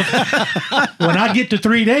 because when I get to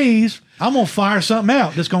 3 days, I'm going to fire something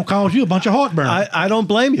out that's going to cause you a bunch of heartburn." I don't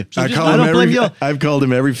blame you. I don't blame you. I've called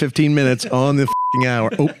him every 15 minutes on the hour.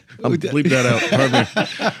 Oh, I'll bleep that out. Pardon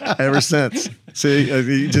me. Ever since. See,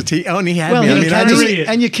 he had me. I mean,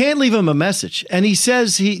 and you can't leave him a message. And he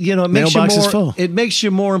says it makes Mailbox you more. is full. It makes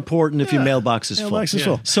you more important if your mailbox is full. Mailbox is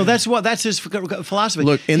full. So that's his philosophy.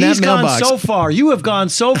 Look, in He's that mailbox, gone so far. You have gone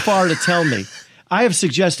so far to tell me. I have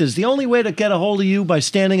suggested is the only way to get a hold of you by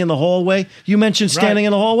standing in the hallway. You mentioned standing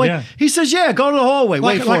in the hallway. Yeah. He says, "Yeah, go to the hallway.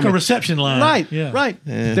 Wait for me." Like a reception line. Right. Yeah. Right.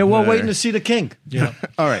 They're waiting to see the king. Yeah.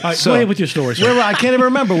 All right. So, go ahead with your story. Sir. I can't even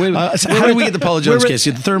remember. How did we get the Paula Jones case?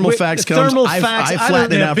 The thermal fax comes. Thermal I fax.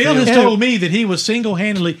 flattened it out. Bill for you. has told me that he was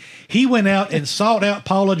single-handedly. He went out and sought out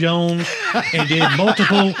Paula Jones and did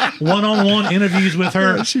multiple one-on-one interviews with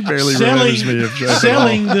her. She barely remembers me.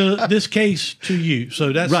 Selling this case to you.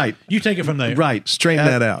 So that's right. You take it from there. Right. Straighten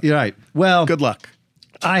that out. You're right. Well, good luck.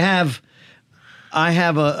 I'm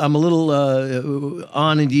a little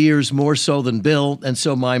on in years more so than Bill, and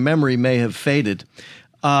so my memory may have faded.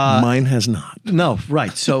 Mine has not. No,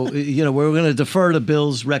 right. So, we're going to defer to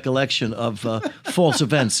Bill's recollection of false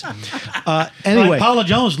events. Anyway. Paula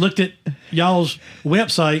Jones looked at y'all's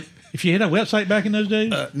website. If you had a website back in those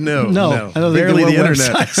days? No. I don't think Barely there the were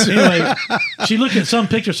internet. Anyway, she looked at some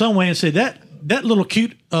picture somewhere and said, that little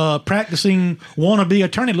cute practicing wannabe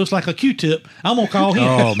attorney looks like a Q-tip. I'm gonna call him.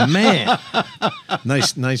 Oh man,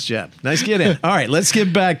 nice jab, nice get in. All right, let's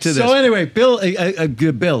get back to this. So anyway, Bill,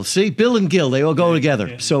 Bill. See, Bill and Gil, they all go together.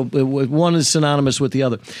 Yeah. So one is synonymous with the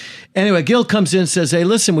other. Anyway, Gil comes in and says, "Hey,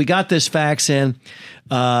 listen, we got this fax in.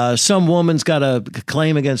 Some woman's got a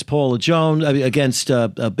claim against Paula Jones, against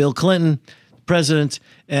Bill Clinton, president,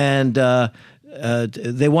 and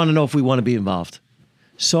they want to know if we want to be involved."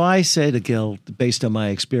 So I say to Gil, based on my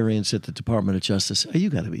experience at the Department of Justice, you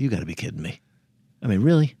got to be kidding me. I mean,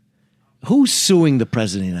 really? Who's suing the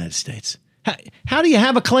President of the United States? How do you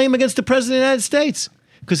have a claim against the President of the United States?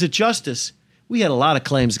 Because at Justice, we had a lot of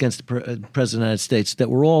claims against the President of the United States that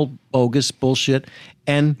were all bogus, bullshit,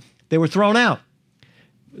 and they were thrown out.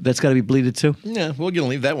 That's got to be bleeded too? Yeah, we're going to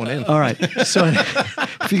leave that one in. All right. So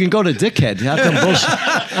if you can go to Dickhead, how come bullshit?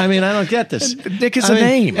 I mean, I don't get this. Dick is a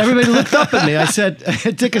name. Everybody looked up at me. I said,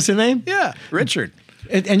 Dick is a name? Yeah, Richard.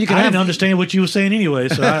 And you can I didn't understand what you were saying anyway,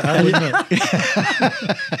 so I wouldn't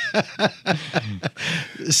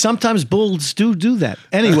know. Sometimes bulls do that.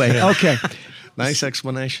 Anyway, okay. Nice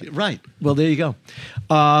explanation. Right. Well, there you go.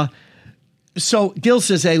 So Gil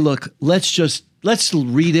says, "Hey, look, let's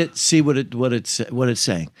read it, see what it's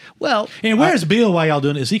saying." Well, and where's Bill while y'all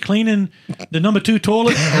doing it? Is he cleaning the number 2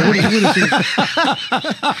 toilet? Or what is he?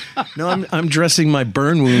 No, I'm dressing my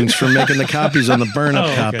burn wounds from making the copies on the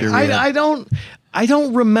burn-up copy. I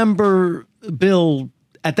don't remember Bill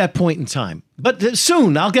at that point in time, but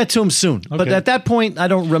soon I'll get to him soon. Okay. But at that point, I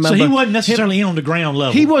don't remember. So he wasn't necessarily in on the ground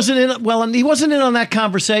level. He wasn't in. Well, he wasn't in on that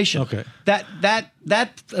conversation. Okay.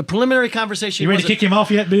 That preliminary conversation. You ready to kick him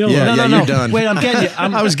off yet, Bill? Yeah, no. You're done. Wait, I'm getting you.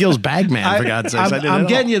 I was Gil's bag man, for God's sakes. I'm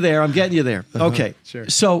getting you there. I'm getting you there. Okay. Sure.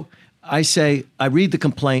 So I read the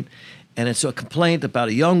complaint, and it's a complaint about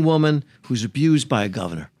a young woman who's abused by a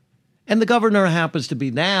governor. And the governor happens to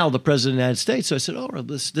be now the president of the United States. So I said,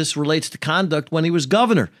 this relates to conduct when he was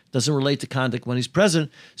governor. Doesn't relate to conduct when he's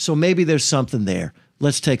president. So maybe there's something there.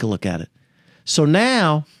 Let's take a look at it. So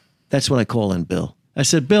now, that's when I call in Bill. I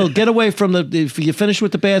said, Bill, get away from if you finish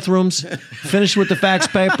with the bathrooms, finish with the fax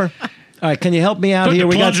paper. All right, can you help me out put here?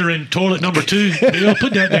 Put the plunger in toilet number 2. Bill,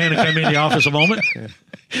 put that down and come in the office a moment.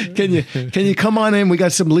 Can you come on in? We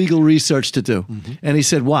got some legal research to do. Mm-hmm. And he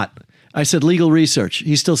said, what? I said, legal research.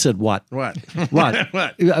 He still said, what? What? What?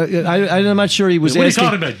 I'm not sure he was asking. What are you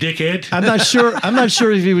talking about, dickhead? I'm not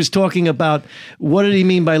sure if he was talking about what did he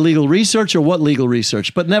mean by legal research or what legal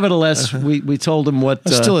research. But nevertheless, we told him what.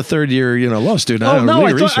 I'm still a third-year law student. Oh, no,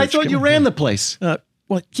 I thought you ran the place.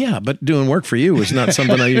 Well, yeah, but doing work for you was not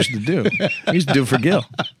something I used to do. I used to do it for Gil.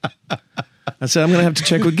 I said, I'm going to have to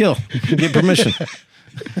check with Gil, get permission.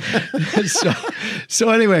 So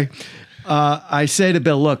anyway, I say to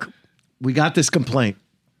Bill, look, we got this complaint.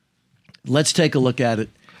 Let's take a look at it.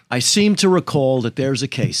 I seem to recall that there's a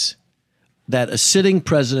case that a sitting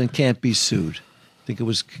president can't be sued. I think it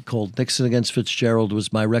was called Nixon against Fitzgerald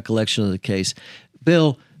was my recollection of the case.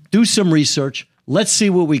 Bill, do some research. Let's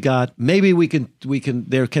see what we got. Maybe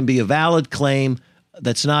there can be a valid claim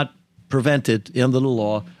that's not prevented under the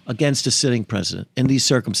law against a sitting president in these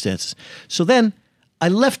circumstances. So then I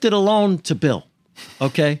left it alone to Bill,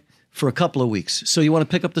 okay, for a couple of weeks. So you want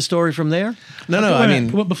to pick up the story from there? No, I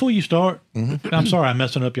mean... Well, before you start, I'm sorry I'm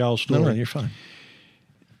messing up y'all's story. No, you're fine.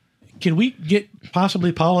 Can we get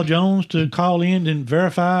possibly Paula Jones to call in and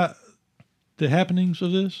verify the happenings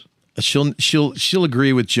of this? She'll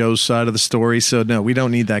agree with Joe's side of the story, so no, we don't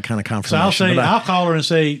need that kind of confirmation. So I'll call her and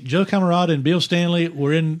say, Joe Cammarata and Bill Stanley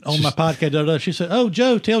were on my podcast. Da, da. She said, "Oh,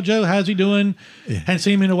 Joe, tell Joe how's he doing? Yeah. Hadn't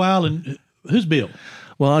seen him in a while." And who's Bill?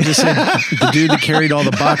 Well, I'll just say the dude that carried all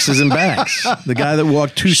the boxes and bags, the guy that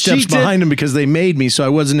walked 2 steps behind him because they made me so I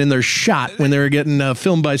wasn't in their shot when they were getting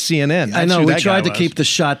filmed by CNN. I know we tried to keep the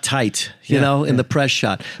shot tight, in the press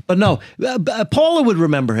shot, but no, Paula would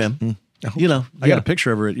remember him. I got a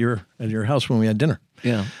picture of her at your house when we had dinner.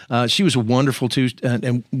 Yeah, she was wonderful too,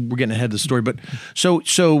 and we're getting ahead of the story. But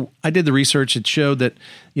so I did the research. It showed that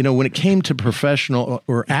when it came to professional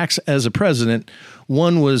or acts as a president,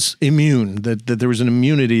 one was immune. That there was an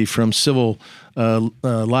immunity from civil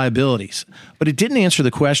liabilities, but it didn't answer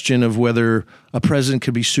the question of whether a president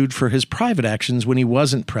could be sued for his private actions when he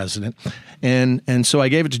wasn't president. And so I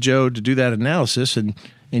gave it to Joe to do that analysis, and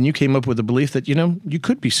you came up with the belief that you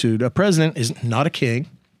could be sued. A president is not a king.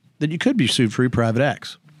 That you could be sued for your private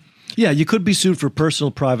acts. Yeah, you could be sued for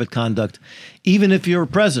personal private conduct, even if you're a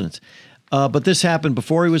president. But this happened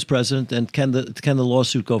before he was president, and can the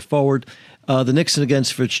lawsuit go forward? The Nixon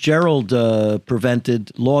against Fitzgerald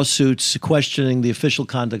prevented lawsuits questioning the official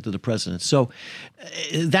conduct of the president. So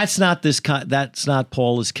that's not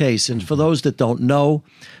Paula's case. And for those that don't know,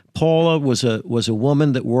 Paula was a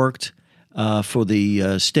woman that worked for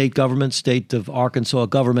the state of Arkansas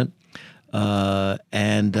government.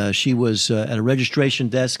 And she was at a registration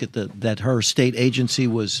desk that her state agency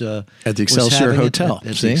was at the Excelsior Hotel.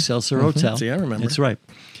 At the Excelsior Hotel. See, I remember. That's right.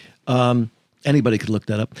 Anybody could look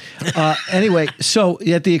that up. Anyway, so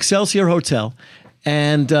at the Excelsior Hotel,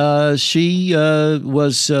 and she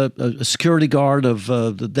was a security guard of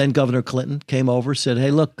the then Governor Clinton. Came over, said,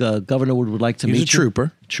 "Hey, look, Governor would like to meet you."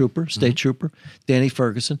 State trooper, Danny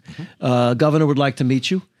Ferguson. Governor would like to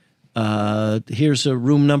meet you. Here's a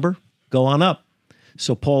room number. Go on up.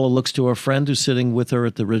 So Paula looks to her friend who's sitting with her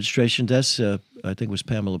at the registration desk. I think it was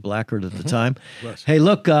Pamela Blackard at the time. Yes. Hey,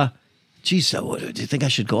 look, geez, do you think I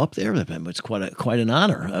should go up there? It's quite an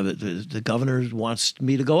honor. The governor wants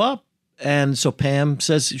me to go up. And so Pam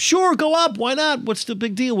says, sure, go up. Why not? What's the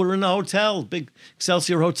big deal? We're in a hotel, big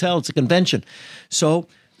Excelsior Hotel. It's a convention. So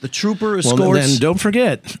the trooper escorts. Well, then don't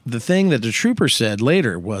forget, the thing that the trooper said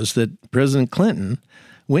later was that President Clinton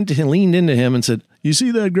went to him, leaned into him and said, you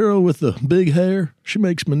see that girl with the big hair? She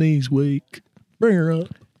makes my knees weak. Bring her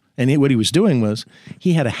up. And what he was doing was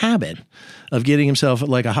he had a habit of getting himself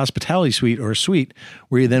like a hospitality suite or a suite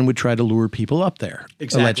where he then would try to lure people up there.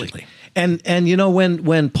 Exactly. Allegedly. And you know,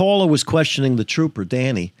 when Paula was questioning the trooper,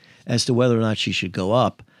 Danny, as to whether or not she should go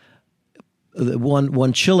up,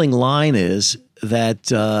 one chilling line is that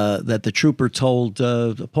the trooper told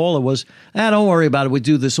Paula was, don't worry about it. We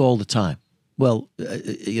do this all the time. Well,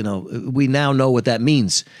 we now know what that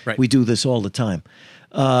means. Right. We do this all the time.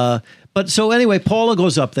 But so anyway, Paula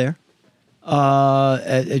goes up there.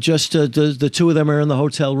 The two of them are in the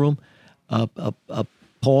hotel room.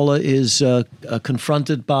 Paula is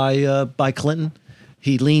confronted by Clinton.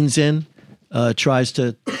 He leans in, tries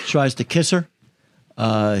to kiss her.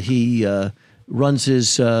 He runs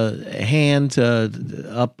his hand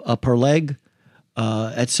up her leg.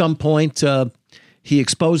 At some point, he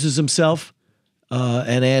exposes himself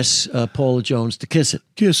and asks Paula Jones to kiss it.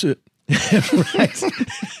 Kiss it. Right.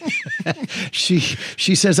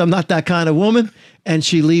 She says, I'm not that kind of woman. And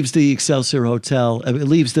she leaves the Excelsior Hotel,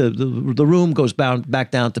 leaves the room, goes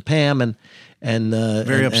back down to Pam and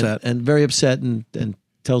very upset and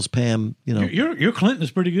tells Pam, your Clinton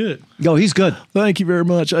is pretty good. Oh, he's good. Thank you very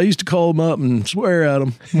much. I used to call him up and swear at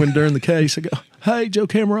him during the case. I go, hey, Joe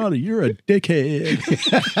Cammarata, you're a dickhead.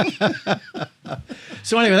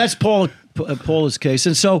 So anyway, that's Paula's case.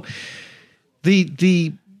 And so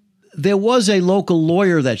there was a local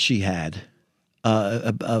lawyer that she had,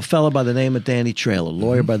 a fellow by the name of Danny Traylor,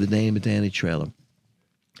 lawyer by the name of Danny Traylor.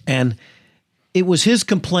 And it was his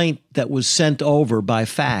complaint that was sent over by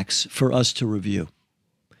fax for us to review.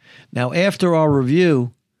 Now, after our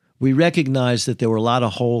review, we recognized that there were a lot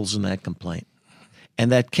of holes in that complaint. And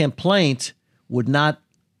that complaint would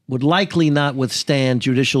likely not withstand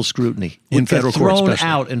judicial scrutiny. In federal court, thrown especially.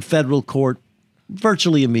 out in federal court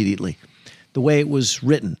virtually immediately. The way it was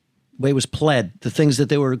written, the way it was pled, the things that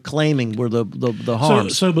they were claiming were the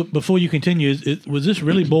harms. But before you continue, was this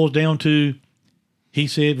really boils down to he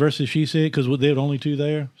said versus she said because there were only two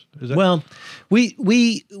there? Well,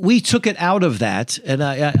 we took it out of that, and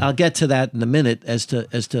I'll get to that in a minute as to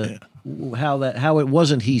how it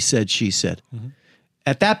wasn't he said she said. Mm-hmm.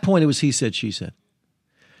 At that point, it was he said she said.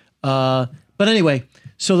 But anyway,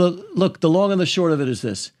 so the long and the short of it is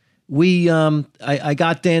this: I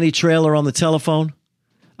got Danny Traylor on the telephone.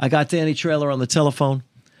 I had to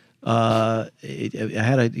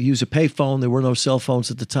use a payphone. There were no cell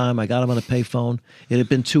phones at the time. I got him on a payphone. It had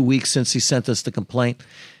been 2 weeks since he sent us the complaint.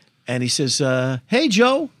 And he says, hey,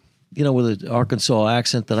 Joe, with an Arkansas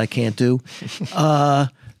accent that I can't do.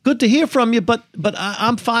 Good to hear from you, but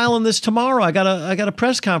I'm filing this tomorrow. I got a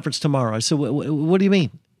press conference tomorrow. I said, what do you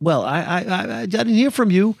mean? Well, I didn't hear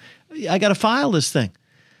from you. I got to file this thing.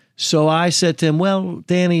 So I said to him, well,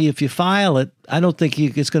 Danny, if you file it, I don't think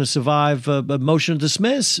it's going to survive a motion to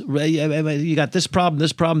dismiss. You got this problem,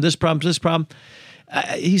 this problem, this problem, this problem.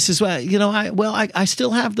 He says, well, I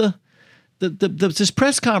still have this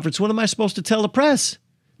press conference. What am I supposed to tell the press?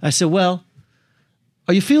 I said, well,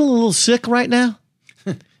 are you feeling a little sick right now?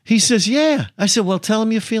 He says, yeah. I said, well, tell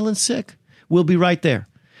him you're feeling sick. We'll be right there.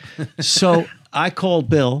 So I called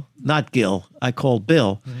Bill, not Gil. I called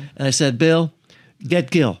Bill, and I said, Bill,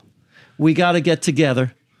 get Gil. We got to get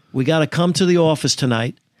together. We got to come to the office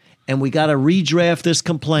tonight, and we got to redraft this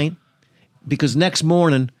complaint because next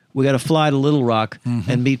morning we got to fly to Little Rock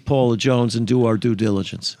and meet Paula Jones and do our due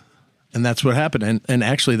diligence. And that's what happened. And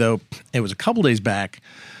actually, though, it was a couple days back.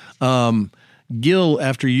 Gil,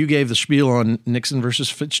 after you gave the spiel on Nixon versus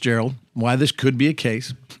Fitzgerald, why this could be a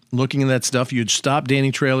case, looking at that stuff, you'd stop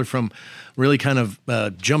Danny Traylor from really kind of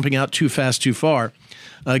jumping out too fast, too far.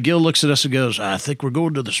 Gil looks at us and goes, I think we're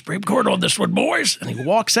going to the Supreme Court on this one, boys. And he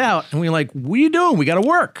walks out, and we're like, what are you doing? We got to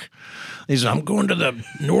work. He says, I'm going to the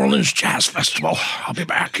New Orleans Jazz Festival. I'll be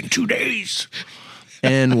back in 2 days.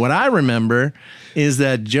 And what I remember is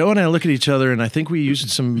that Joe and I look at each other, and I think we used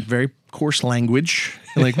some very coarse language.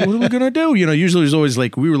 Like, what are we going to do? Usually it was always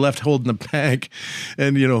like we were left holding the bag.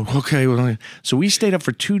 And, okay. Well, so we stayed up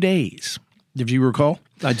for 2 days, if you recall.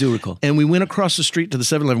 I do recall. And we went across the street to the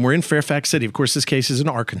 7-Eleven. We're in Fairfax City. Of course, this case is in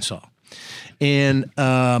Arkansas. And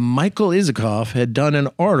Michael Isikoff had done an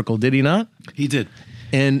article, did he not? He did.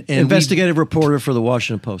 And investigative reporter for the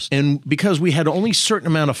Washington Post. And because we had only a certain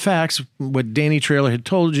amount of facts, what Danny Traylor had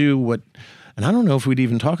told you, and I don't know if we'd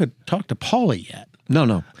even talked to Paula yet.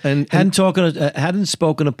 No. And hadn't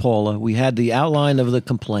spoken to Paula. We had the outline of the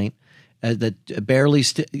complaint that barely,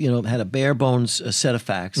 had a bare bones set of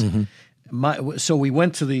facts. Mm-hmm. So we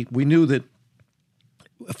went to we knew that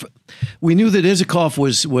Isikoff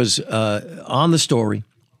was on the story,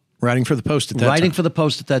 writing for the Post at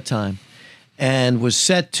that time. And was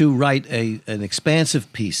set to write an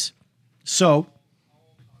expansive piece. So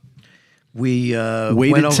we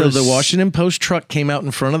waited till the Washington Post truck came out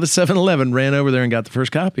in front of the 7-Eleven, ran over there and got the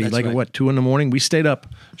first copy. That's right. At 2 a.m? We stayed up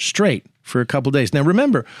straight for a couple of days. Now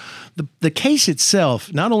remember, the case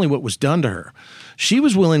itself, not only what was done to her, she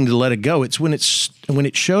was willing to let it go. It's when it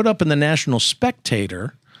showed up in the National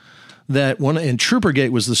Spectator. And Troopergate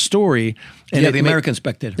was the story. And the American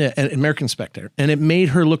Spectator. Yeah, American Spectator. And it made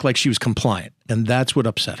her look like she was compliant. And that's what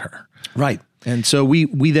upset her. Right. And so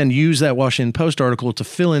we then used that Washington Post article to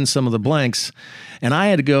fill in some of the blanks. And I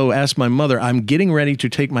had to go ask my mother, I'm getting ready to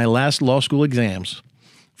take my last law school exams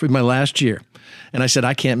for my last year. And I said,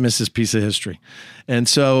 I can't miss this piece of history. And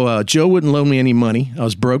so Joe wouldn't loan me any money. I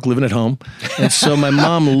was broke, living at home. And so my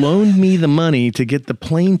mom loaned me the money to get the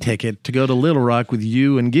plane ticket to go to Little Rock with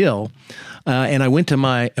you and Gil. And I went to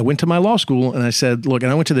my law school, and I said, look,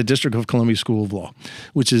 and I went to the District of Columbia School of Law,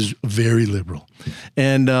 which is very liberal.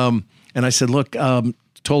 And I said, look,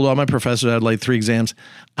 told all my professors I had like 3 exams.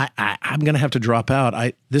 I'm going to have to drop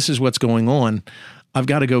out. This is what's going on. I've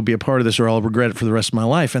got to go be a part of this or I'll regret it for the rest of my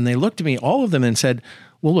life. And they looked at me, all of them, and said,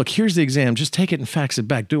 well, look, here's the exam. Just take it and fax it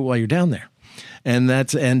back. Do it while you're down there.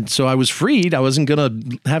 And so I was freed. I wasn't going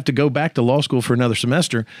to have to go back to law school for another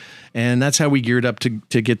semester. And that's how we geared up to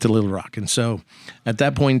get to Little Rock. And so at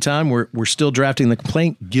that point in time, we're still drafting the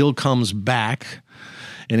complaint. Gil comes back.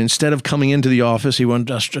 And instead of coming into the office, he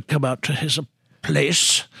wanted us to come out to his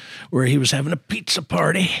place where he was having a pizza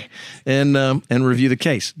party and review the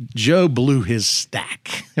case. Joe blew his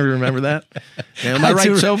stack. You remember that? Am I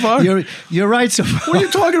right so far? You're right so far. What are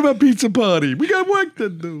you talking about, pizza party? We got work to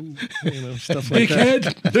do. Stuff like that.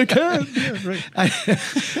 Dickhead. Yeah, right.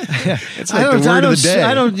 It's like the word of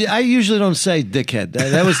the day. I usually don't say dickhead.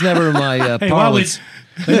 That was never my parlance.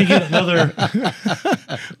 Let me get another,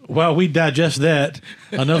 while we digest that,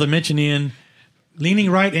 another mention in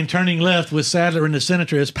Leaning Right and Turning Left with Sadler and the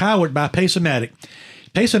Senator is powered by Pace-O-Matic.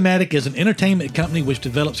 Pace-O-Matic is an entertainment company which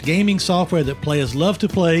develops gaming software that players love to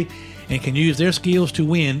play and can use their skills to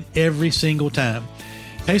win every single time.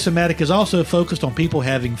 Pace-O-Matic is also focused on people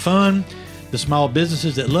having fun, the small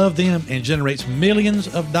businesses that love them, and generates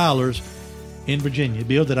millions of dollars in Virginia.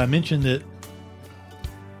 Bill, did I mention that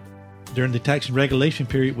during the tax and regulation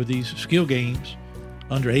period with these skill games,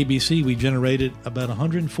 under ABC, we generated about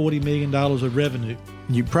 $140 million of revenue.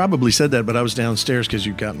 You probably said that, but I was downstairs because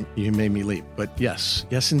you made me leap. But yes,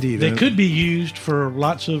 indeed. They could be used for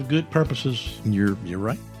lots of good purposes. You're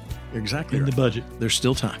right. You're exactly in right. the budget. There's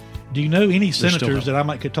still time. Do you know any senators that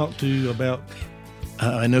I could talk to about?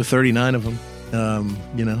 I know 39 of them.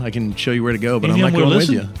 I can show you where to go, but I'm not going with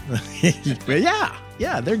you.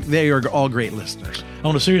 Yeah, they are all great listeners.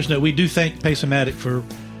 On a serious note, we do thank Pace-O-Matic for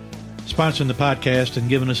sponsoring the podcast and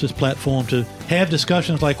giving us this platform to have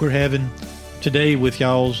discussions like we're having today with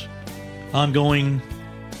y'all's ongoing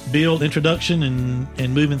bill introduction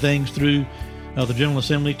and moving things through the General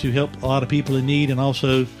Assembly to help a lot of people in need, and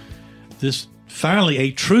also this finally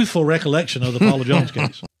a truthful recollection of the Paula Jones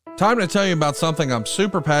case. Time to tell you about something I'm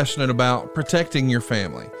super passionate about: protecting your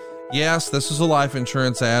family. Yes, this is a life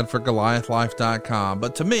insurance ad for GoliathLife.com,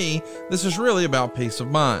 but to me, this is really about peace of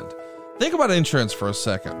mind. Think about insurance for a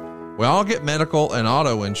second. We all get medical and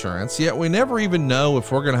auto insurance, yet we never even know if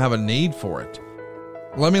we're going to have a need for it.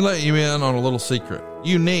 Let me let you in on a little secret.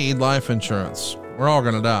 You need life insurance. We're all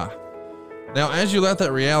going to die. Now, as you let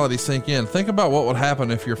that reality sink in, think about what would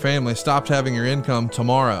happen if your family stopped having your income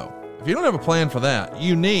tomorrow. If you don't have a plan for that,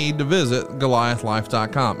 you need to visit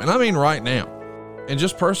Goliathlife.com. And I mean right now. And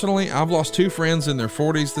just personally, I've lost 2 friends in their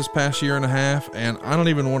 40s this past year and a half, and I don't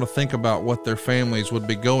even want to think about what their families would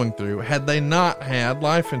be going through had they not had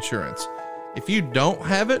life insurance. If you don't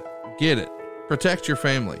have it, get it. Protect your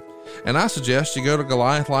family. And I suggest you go to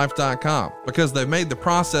Goliathlife.com because they've made the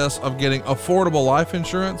process of getting affordable life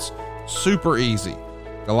insurance super easy.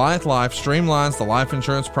 Goliath Life streamlines the life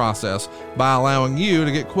insurance process by allowing you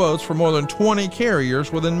to get quotes for more than 20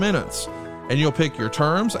 carriers within minutes. And you'll pick your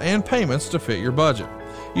terms and payments to fit your budget.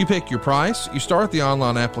 You pick your price, you start the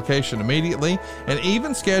online application immediately, and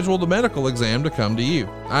even schedule the medical exam to come to you.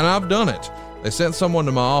 And I've done it. They sent someone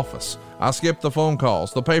to my office. I skipped the phone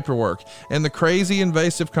calls, the paperwork, and the crazy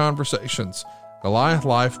invasive conversations. Goliath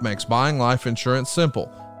Life makes buying life insurance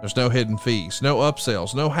simple. There's no hidden fees, no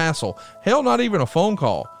upsells, no hassle, hell, not even a phone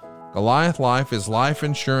call. Goliath Life is life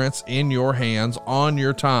insurance in your hands on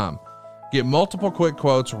your time. Get multiple quick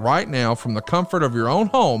quotes right now from the comfort of your own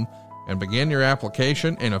home and begin your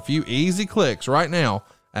application in a few easy clicks right now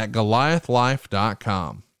at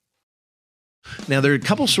Goliathlife.com. Now, there are a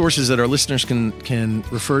couple sources that our listeners can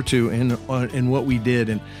refer to in what we did,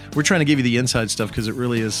 and we're trying to give you the inside stuff because it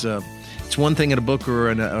really is. It's one thing in a book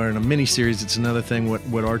or in a mini series. It's another thing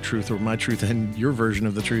what our truth or my truth and your version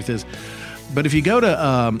of the truth is. But if you go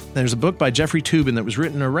to, there's a book by Jeffrey Toobin that was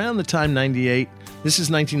written around the time 98. This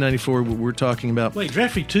is 1994. What we're talking about. Wait,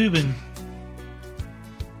 Jeffrey Toobin.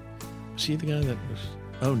 Was he the guy that was?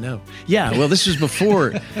 Oh no. Yeah. Well, this was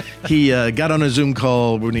before he got on a Zoom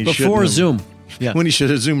call when he Before Zoom. Yeah. When he should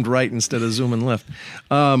have zoomed right instead of zooming left.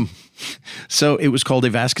 So it was called A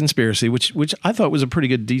Vast Conspiracy, which I thought was a pretty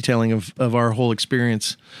good detailing of our whole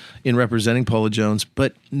experience in representing Paula Jones.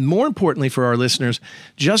 But more importantly for our listeners,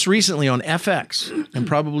 just recently on FX, and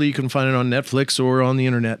probably you can find it on Netflix or on the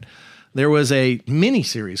internet, there was a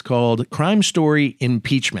mini-series called Crime Story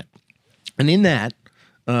Impeachment. And in that,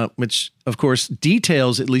 which of course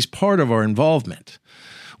details at least part of our involvement.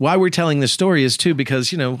 Why we're telling this story is too because,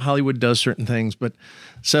 Hollywood does certain things. But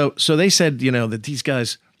so they said, that these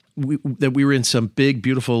guys, that we were in some big,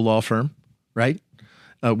 beautiful law firm, right?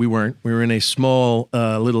 We weren't. We were in a small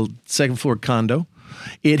little second floor condo.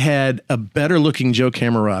 It had a better looking Joe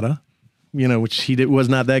Cammarata, which was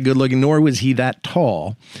not that good looking, nor was he that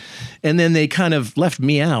tall. And then they kind of left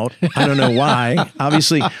me out. I don't know why.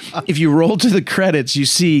 Obviously, if you roll to the credits, you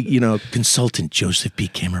see, consultant Joseph B.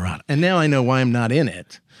 Cammarata. And now I know why I'm not in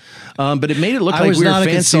it. But it made it look like we were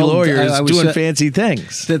fancy lawyers doing fancy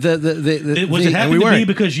things. Was it happening to be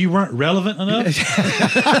because you weren't relevant enough?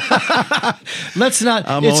 Let's not.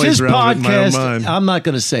 It's his podcast. I'm not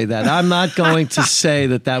going to say that. I'm not going to say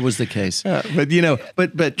that was the case.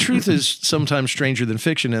 But truth is sometimes stranger than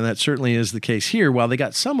fiction, and that certainly is the case here. While they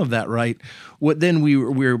got some of that right, what then we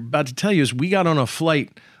were about to tell you is we got on a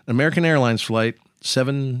flight, American Airlines flight,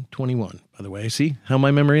 721. By the way, see how my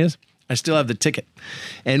memory is. I still have the ticket.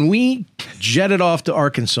 And we jetted off to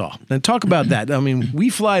Arkansas. And talk about that. I mean, we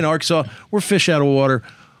fly in Arkansas. We're fish out of water.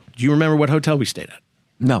 Do you remember what hotel we stayed at?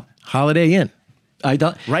 No. Holiday Inn. I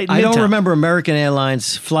don't. Right. I don't remember American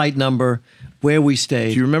Airlines flight number, where we stayed.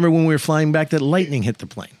 Do you remember when we were flying back that lightning hit the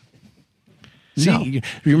plane? See, no. You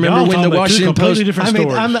remember when the Washington Post? Different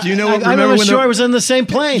stories. Do you know what? I'm not sure I was in the same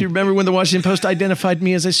plane. Do you remember when the Washington Post identified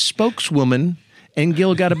me as a spokeswoman? And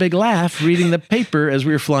Gil got a big laugh reading the paper as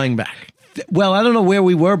we were flying back. Well, I don't know where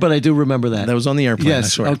we were, but I do remember that. That was on the airplane. Yes. I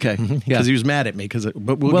swear. Okay. Because he was mad at me.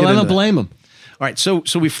 Well, I don't blame him. All right. So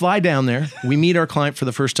we fly down there. We meet our client for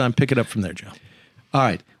the first time. Pick it up from there, Joe. All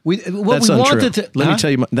right. That's untrue. Let me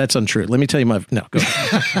tell you. That's untrue. Let me tell you my. No, go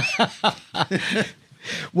ahead.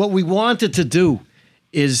 What we wanted to do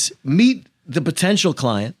is meet the potential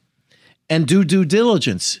client and do due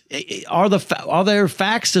diligence. Are there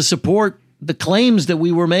facts to support the claims that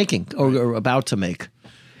we were making or about to make?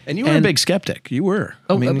 And you were a big skeptic. You were.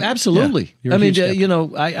 Absolutely. Yeah,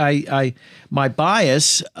 my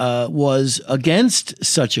bias was against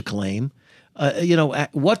such a claim.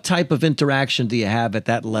 What type of interaction do you have at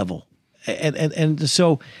that level? And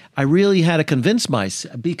so I really had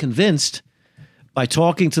to be convinced by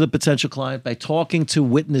talking to the potential client, by talking to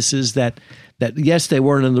witnesses that yes, they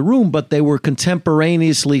weren't in the room, but they were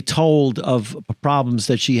contemporaneously told of problems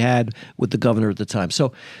that she had with the governor at the time.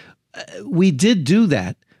 So we did do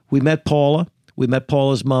that. We met Paula. We met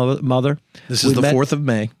Paula's mother. This is the 4th of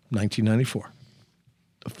May, 1994.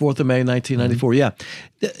 4th of May, 1994. Mm-hmm. Yeah,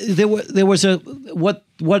 there was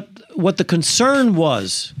what the concern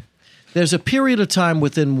was. There's a period of time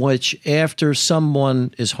within which, after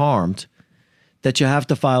someone is harmed, that you have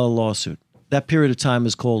to file a lawsuit. that period of time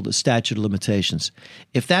is called a statute of limitations.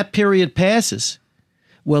 If that period passes,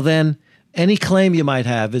 well then any claim you might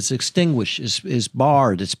have is extinguished, is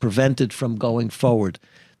barred, it's prevented from going forward.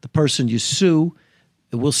 The person you sue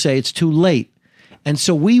will say it's too late. And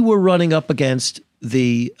so we were running up against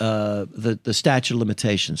the statute of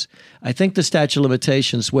limitations. I think the statute of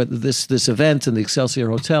limitations, this event in the Excelsior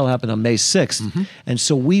Hotel happened on May 6th. And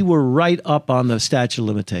so we were right up on the statute of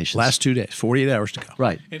limitations. Last 2 days, 48 hours to go.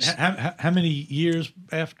 Right. And how many years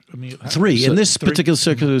after? I mean, 3. In this particular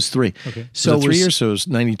circuit, it was 3. Okay. So 3 years, so it was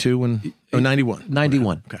 92 when, 91.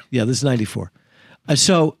 91. Okay. Yeah, this is 94.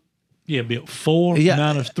 So yeah, Bill, 4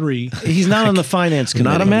 minus 3. he's not on the finance committee.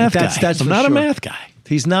 Not a math guy. That's I'm for not sure. a math guy.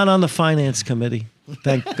 He's not on the finance committee.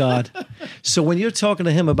 Thank God. So when you're talking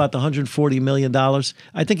to him about the $140 million,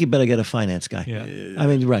 I think you better get a finance guy. Yeah. I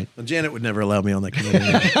mean, right. Well, Janet would never allow me on that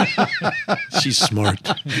committee. She's smart.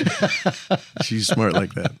 She's smart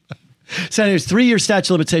like that. So anyways, 3-year statute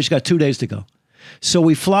of limitations, got 2 days to go. So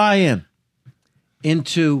we fly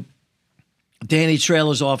into Danny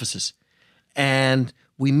Trailer's offices, and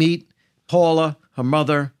we meet Paula, her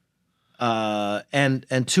mother,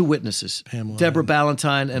 and 2 witnesses, Pamela. Deborah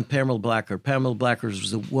Ballantyne and Pamela Blacker. Pamela Blacker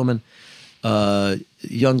was a woman,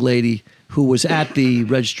 young lady who was at the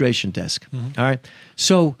registration desk. All right.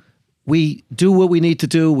 So we do what we need to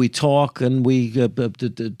do. We talk and we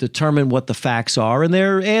determine what the facts are, and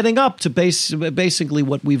they're adding up to basically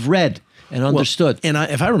what we've read and understood. And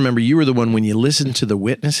if I remember, you were the one when you listened to the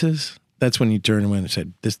witnesses. That's when you turned away and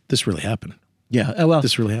said, "This really happened. Yeah. Well,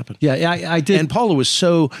 This really happened." yeah, I did. And Paula was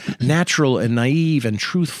so natural and naive and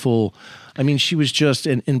truthful. I mean, she was just,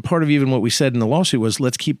 and part of even what we said in the lawsuit was,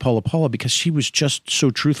 let's keep Paula because she was just so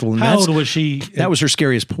truthful. And How old was she? That was her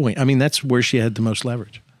scariest point. I mean, that's where she had the most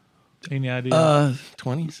leverage. Any idea?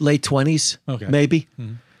 20s? Late 20s, Okay. maybe.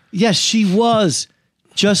 Yes, she was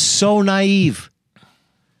just so naive,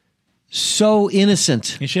 so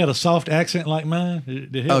innocent. And she had a soft accent like mine.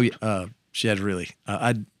 Did it help? Oh, yeah. She had really,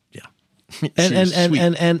 yeah. And She's sweet.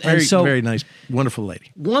 and so very nice, wonderful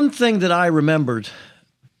lady. one thing that I remembered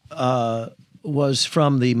was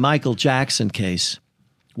from the Michael Jackson case,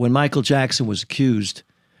 when Michael Jackson was accused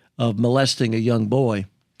of molesting a young boy.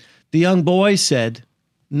 The young boy said,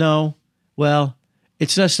 "No, well,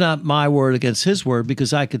 it's just not my word against his word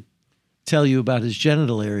because I could tell you about his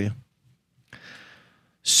genital area."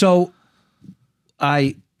 So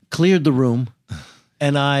I cleared the room,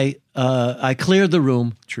 and I cleared the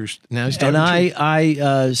room. True. Now he's talking And truth.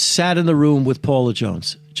 I sat in the room with Paula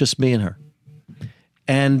Jones, just me and her,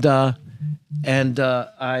 and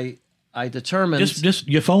I determined Just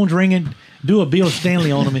your phone's ringing. Do a Bill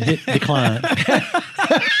Stanley on them and hit decline.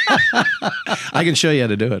 I can show you how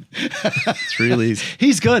to do it. It's really easy.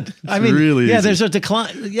 he's good. I mean, really yeah, easy. there's a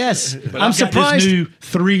decline. Yes, But I'm I've got surprised. This new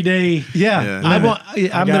 3-day. Yeah, Yeah. I limit. want. I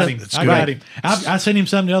I'm got gonna. him. I got him. I sent him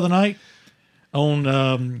something the other night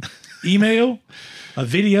on email, a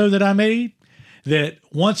video that I made. That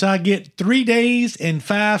once I get 3 days and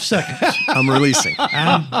 5 seconds, I'm releasing.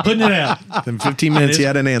 I'm putting it out. In 15 minutes, he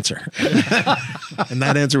had an answer. And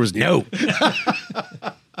that answer was no.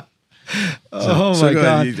 Oh So my go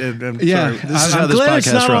God! ahead. I'm Yeah, sorry. This is how I'm this glad it's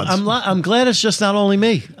podcast not. runs. I'm glad it's just not only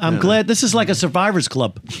me. I'm glad this is like a survivors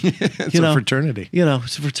club. It's a fraternity. You know,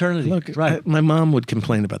 it's a fraternity. Look, right. my mom would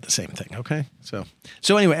complain about the same thing. Okay, so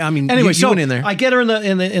anyway, I mean, Anyway, you went in there. I get her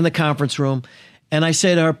in the conference room, and I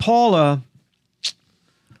say to her, "Paula,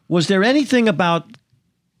 was there anything about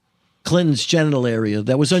Clinton's genital area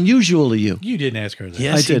that was unusual to you?" You didn't ask her that.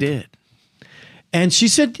 Yes, I he did. did. And she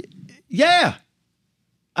said, "Yeah."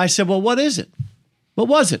 I said, "Well, what is it? What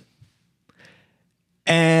was it?"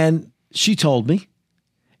 And she told me.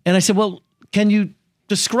 And I said, "Well, can you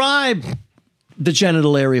describe the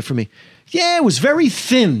genital area for me?" "Yeah, it was very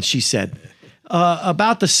thin," she said.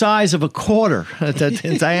 About the size of a quarter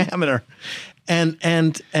in diameter. And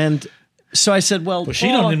so I said, "Well, Well, she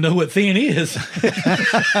don't even know what thin is. We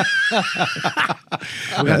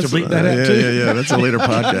have to bleep that out too. Yeah. That's a later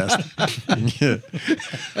podcast.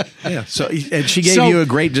 yeah. So, and she gave So- you a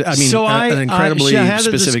great, I mean, so an incredibly she had a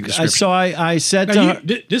specific dis- description. So I said to Now, her,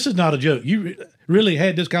 this is not a joke. You really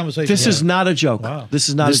had this conversation. "This is not a joke. Wow. This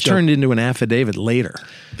is not This a joke." turned into an affidavit later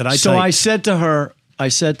that I So typed. I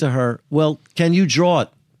said to her, "Well, can you draw it?"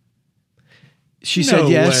 She said, No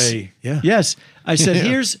 "Yes." way. Yeah. Yes. I said,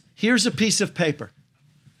 Yeah. "Here's a piece of paper.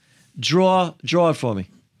 Draw it for me."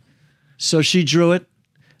 So she drew it.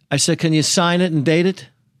 I said, "Can you sign it and date it?"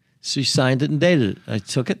 She signed it and dated it. I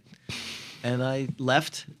took it and I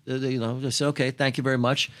left. I said, "Okay, thank you very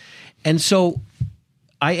much." And so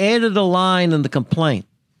I added a line in the complaint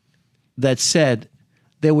that said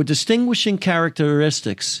there were distinguishing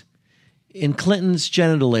characteristics in Clinton's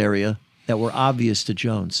genital area that were obvious to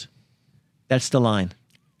Jones. That's the line.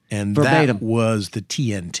 And verbatim. that was the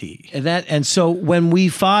TNT. And so when we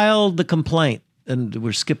filed the complaint, and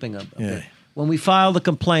we're skipping a bit. When we filed the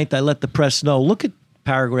complaint, I let the press know. Look at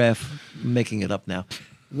paragraph, making it up now,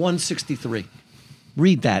 163.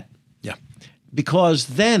 Read that. Yeah. Because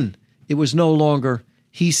then it was no longer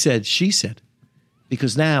he said, she said.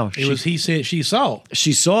 Because now It was he said, she saw.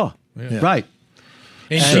 she saw. Right.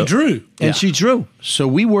 And she drew. And she drew. So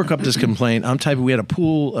we work up this complaint. I'm typing. We had a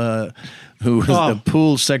pool who was the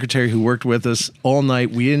pool secretary who worked with us all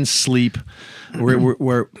night. We didn't sleep.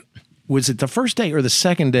 We're was it the first day or the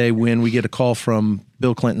second day when we get a call from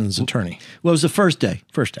Bill Clinton's attorney? Well, it was the first day.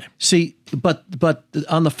 First day. See, but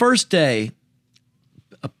on the first day,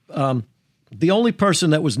 the only person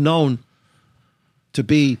that was known to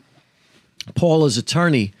be Paula's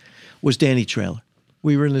attorney was Danny Traylor.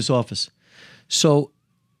 We were in his office. So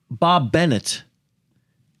Bob Bennett,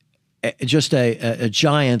 just a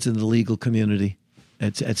giant in the legal community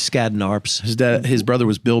at Skadden Arps. His brother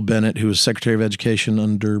was Bill Bennett, who was Secretary of Education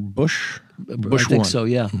under Bush. Bush I think one. so,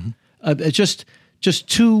 yeah. Just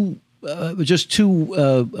two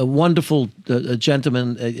wonderful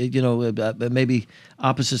gentlemen, maybe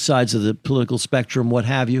opposite sides of the political spectrum, what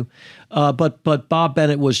have you. But Bob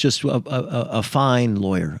Bennett was just a fine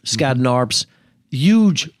lawyer. Skadden Arps,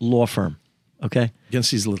 huge law firm. Okay,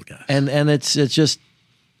 Against these little guys. and it's just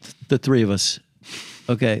the three of us.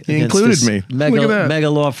 Okay, He against included this me. Look at that. mega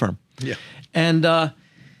law firm. Yeah. And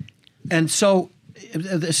so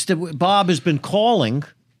Bob has been calling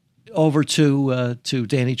over to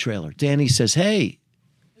Danny Traylor. Danny says, "Hey,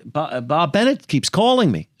 Bob Bennett keeps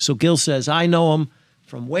calling me." So Gil says, "I know him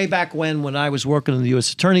from way back when I was working in the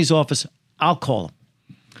U.S. Attorney's office. I'll call him."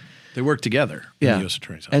 They worked together in the U.S.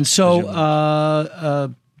 Attorney's Office. And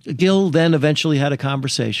so Gil then eventually had a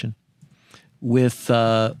conversation with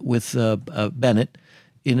Bennett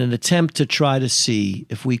in an attempt to try to see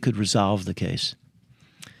if we could resolve the case.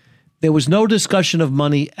 There was no discussion of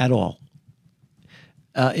money at all.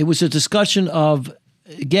 It was a discussion of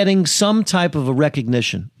getting some type of a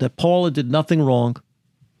recognition that Paula did nothing wrong,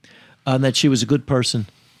 and that she was a good person,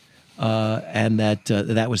 and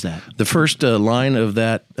that was that. The first line of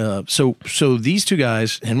that. So these two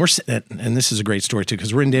guys, and this is a great story too,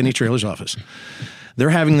 because we're in Danny Traylor's office.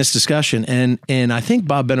 They're having this discussion, and I think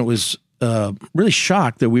Bob Bennett was really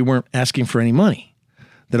shocked that we weren't asking for any money.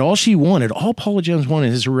 That all Paula Jones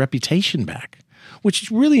wanted is her reputation back,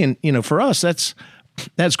 which really, for us, that's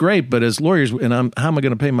great. But as lawyers, and how am I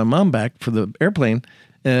going to pay my mom back for the airplane?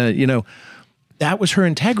 That was her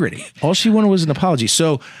integrity. All she wanted was an apology.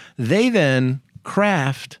 So they then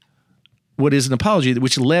craft what is an apology,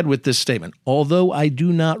 which led with this statement. Although I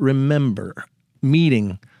do not remember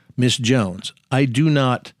meeting Miss Jones, I do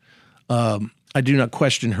not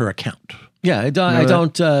question her account. Yeah, I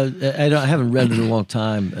haven't read it in a long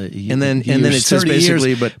time. And then it says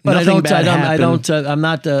basically, years, but I nothing don't, bad happened. I'm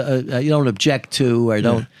not. You don't object to, or I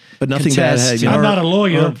don't. But nothing bad contest, happened. I'm not a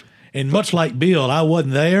lawyer, and much like Bill, I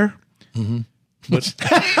wasn't there. But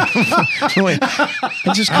Wait,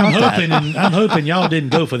 I just I'm caught that. I'm hoping y'all didn't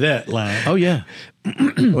go for that line. Oh yeah.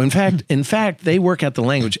 Well, in fact, they work out the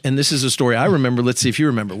language, and this is a story I remember. Let's see if you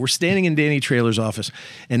remember. We're standing in Danny Traylor's office,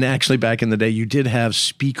 and actually, back in the day, you did have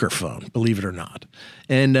speakerphone, believe it or not.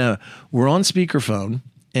 And we're on speakerphone,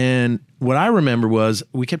 and what I remember was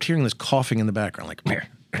we kept hearing this coughing in the background, like.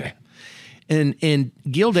 And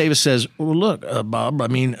Gil Davis says, "Well, look, Bob. I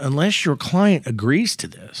mean, unless your client agrees to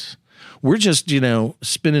this." We're just,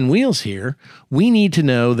 spinning wheels here. We need to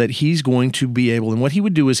know that he's going to be able, and what he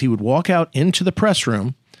would do is he would walk out into the press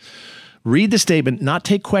room, read the statement, not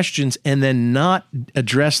take questions, and then not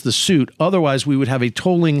address the suit. Otherwise, we would have a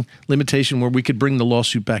tolling limitation where we could bring the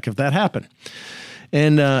lawsuit back if that happened.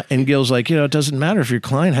 And Gil's like, it doesn't matter if your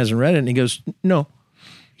client hasn't read it. And he goes, no,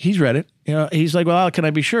 he's read it. He's like, well, can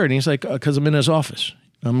I be sure? And he's like, because I'm in his office.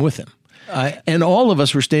 I'm with him. And all of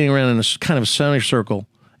us were standing around in a kind of a semicircle,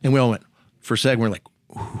 and we all went, for a second, we're like,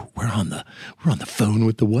 ooh, we're on the phone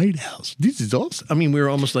with the White House. This is awesome. I mean, we were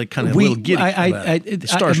almost like kind of a little giddy.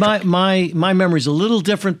 My memory's a little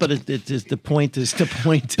different, but it is the point. Is the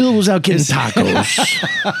point? Bill was out getting tacos.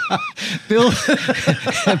 Bill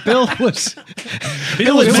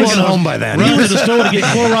was making home by then. Run to the store to get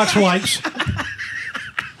Clorox wipes.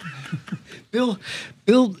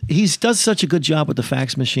 Bill, he does such a good job with the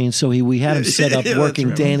fax machine, so we had him set up working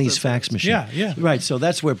right. Danny's fax machine. Yeah. Right, so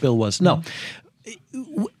that's where Bill was. No,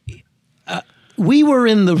 we were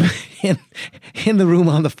in the room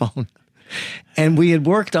on the phone, and we had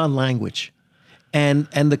worked on language, and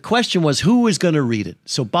the question was who was going to read it.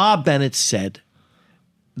 So Bob Bennett said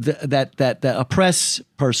that a press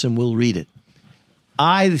person will read it.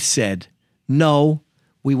 I said, no,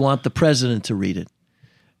 we want the president to read it.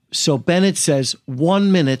 So Bennett says,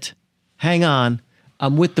 1 minute, hang on,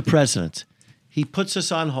 I'm with the president. He puts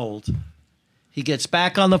us on hold. He gets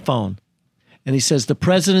back on the phone, and he says, the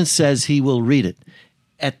president says he will read it.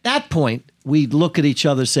 At that point, we look at each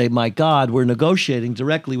other and say, my God, we're negotiating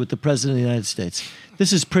directly with the president of the United States.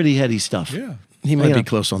 This is pretty heady stuff. Yeah. He might be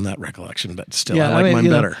close on that recollection, but still, Yeah, I like mine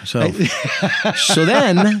better. So, so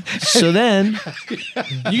then,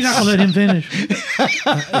 You're not going to let him finish.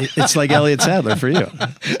 it's like Elliot Sadler for you.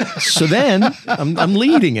 So then, I'm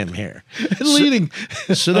leading him here. Leading.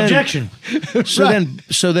 So then, Objection.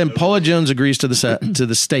 So then, Paula Jones agrees to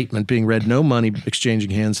the statement being read. No money exchanging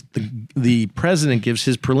hands. The president gives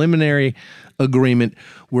his preliminary agreement.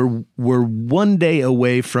 We're 1 day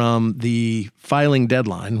away from the filing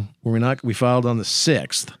deadline. We filed on the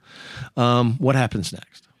 6th. What happens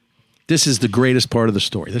next? This is the greatest part of the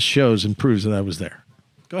story. This shows and proves that I was there.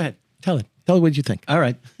 Go ahead. Tell it what you think. All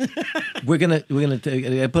right. we're gonna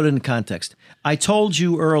put it in context. I told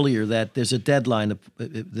you earlier that there's a deadline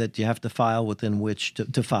that you have to file within which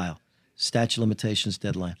to file. Statute of limitations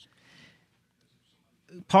deadline.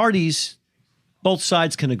 Parties, both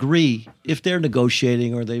sides can agree if they're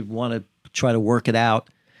negotiating or they want to try to work it out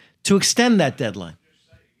to extend that deadline,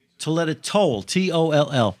 to let it toll,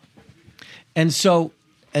 T-O-L-L. And so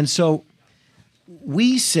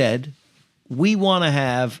we said we want to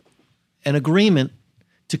have an agreement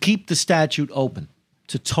to keep the statute open,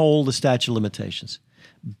 to toll the statute of limitations.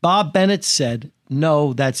 Bob Bennett said,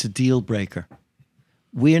 no, that's a deal breaker.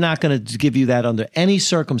 We're not going to give you that under any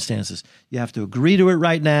circumstances. You have to agree to it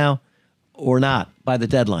right now or not by the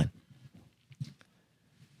deadline.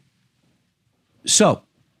 So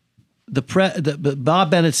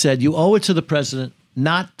Bob Bennett said, you owe it to the president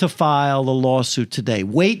not to file the lawsuit today.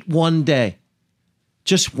 Wait 1 day.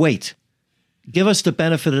 Just wait. Give us the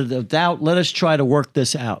benefit of the doubt. Let us try to work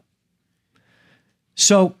this out.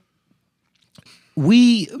 So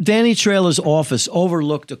Danny Trailer's office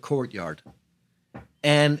overlooked a courtyard.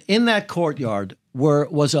 And in that courtyard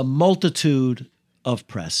was a multitude of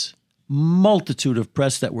press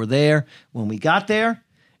that were there when we got there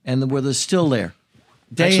and they're still there.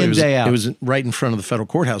 Day in, day out. It was right in front of the federal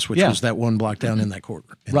courthouse, which was that one block down in that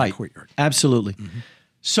courtyard. Absolutely. Mm-hmm.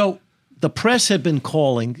 So the press had been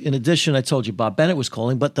calling. In addition, I told you Bob Bennett was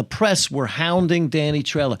calling, but the press were hounding Danny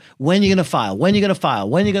Trailer. When are you going to file? When are you going to file?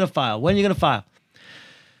 When are you going to file? When are you going to file?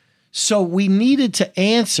 So we needed to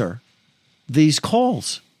answer these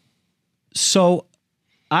calls. So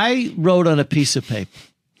I wrote on a piece of paper,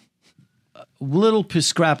 a little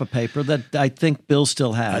scrap of paper that I think Bill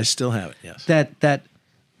still has. I still have it, yes. That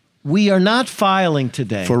we are not filing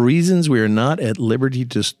today. For reasons we are not at liberty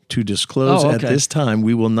to disclose at this time,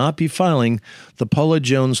 we will not be filing the Paula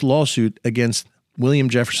Jones lawsuit against William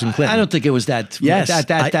Jefferson Clinton. I don't think it was that. Yes,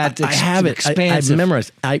 I have it. I've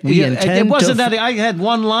memorized. It wasn't that. I had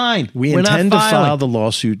one line. We intend to file the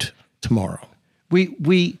lawsuit tomorrow. We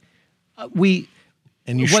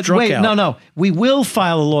and you struck out. No. We will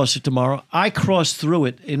file a lawsuit tomorrow. I crossed through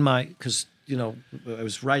it because I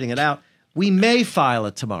was writing it out. We may file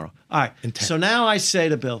it tomorrow. All right. So now I say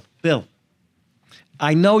to Bill,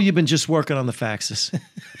 I know you've been just working on the faxes.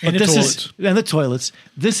 And the toilets.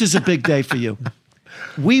 This is a big day for you.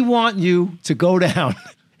 We want you to go down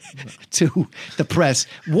to the press.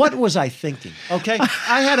 What was I thinking? Okay.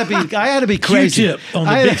 I had to be crazy. Q-tip on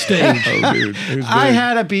the big stage. Oh, dude. I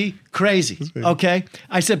had to be crazy. Okay.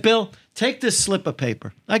 I said, Bill, take this slip of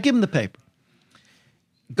paper. I give him the paper.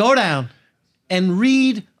 Go down and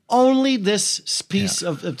read only this piece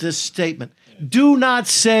of this statement. Do not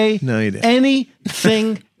say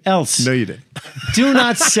anything else. No, you didn't. Do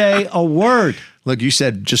not say a word. Look, you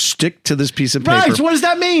said just stick to this piece of paper. Right. What does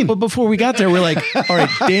that mean? But before we got there, we're like, all right,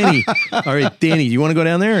 Danny, you want to go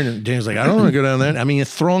down there? And Danny's like, I don't want to go down there. I mean,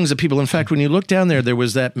 throngs of people. In fact, when you look down there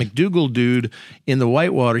was that McDougal dude in the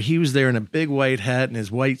Whitewater. He was there in a big white hat and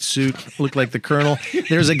his white suit, looked like the colonel.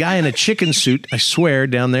 There's a guy in a chicken suit, I swear,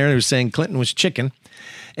 down there who was saying Clinton was chicken.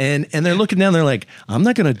 And they're looking down, they're like, I'm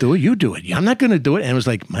not going to do it. You do it. I'm not going to do it. And it was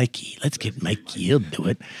like, Mikey, let's get Mikey. He'll do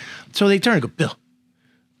it. So they turn and go, Bill,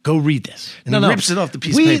 go read this. And he rips it off the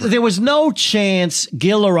piece of paper. There was no chance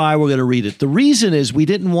Gil or I were going to read it. The reason is we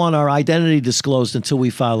didn't want our identity disclosed until we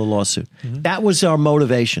filed a lawsuit. Mm-hmm. That was our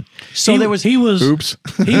motivation. So he was oops.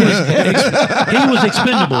 He was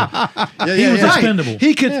expendable. He was expendable.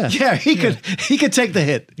 He could take the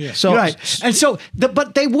hit. Yeah. So right. And so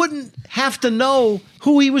but they wouldn't have to know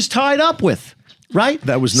who he was tied up with. right?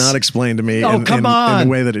 That was not explained to me Oh, come on. in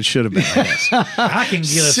the way that it should have been, I guess. I can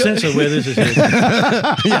get a sense of where this is headed.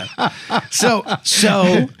 So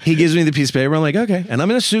he gives me the piece of paper. I'm like, okay. And I'm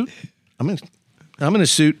in a suit. I'm in a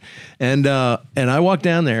suit. And I walk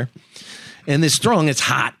down there, and it's strong. It's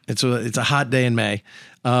hot. It's a hot day in May.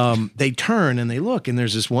 They turn and they look, and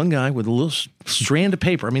there's this one guy with a little strand of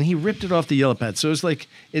paper. I mean, he ripped it off the yellow pad. So it's like,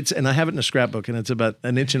 and I have it in a scrapbook, and it's about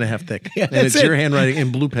 1.5 inches thick. And it's your handwriting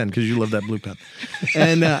in blue pen, because you love that blue pen.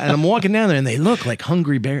 And I'm walking down there, and they look like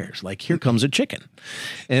hungry bears. Like, here comes a chicken.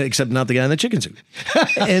 And, except not the guy in the chicken suit.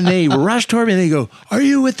 And they rush toward me, and they go, "Are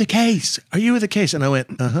you with the case? Are you with the case?" And I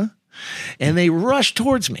went, "Uh-huh." And they rush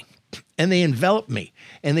towards me, and they envelop me,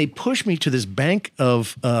 and they push me to this bank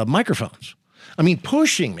of microphones. I mean,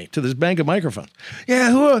 pushing me to this bank of microphones.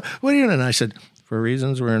 Yeah, what are you doing? And I said, "For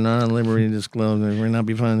reasons we're not at liberty to disclose, we're not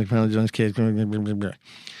be filing the penalty Jones case."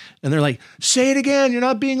 And they're like, "Say it again. You're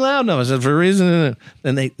not being loud enough." I said, "For reasons."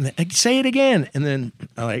 And they say it again. And then,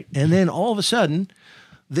 all right. And then all of a sudden,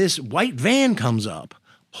 this white van comes up,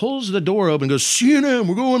 pulls the door open, goes, "CNN,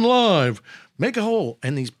 we're going live. Make a hole."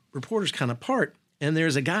 And these reporters kind of part. And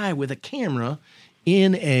there's a guy with a camera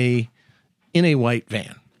in a white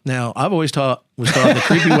van. Now, I've always was taught the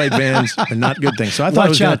creepy white vans are not good things. So I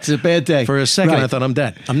thought it's a bad day. For a second, Right. I thought, I'm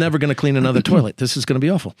dead. I'm never going to clean another toilet. This is going to be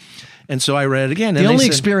awful. And so I read it again. And The only they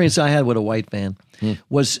said, experience I had with a white van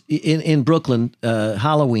was in Brooklyn,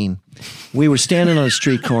 Halloween. We were standing on a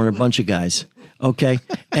street corner, a bunch of guys, okay?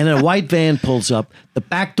 And a white van pulls up. The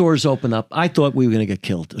back doors open up. I thought we were going to get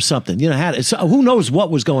killed or something. You know, who knows what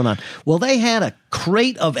was going on. Well, they had a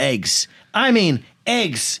crate of eggs. I mean,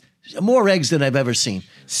 eggs. More eggs than I've ever seen,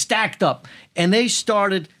 stacked up. And they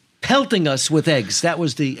started pelting us with eggs. That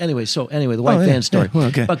was the white van story. Yeah. Well,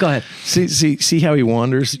 okay. But go ahead. See how he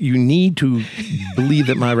wanders? You need to believe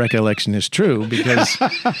that my recollection is true, because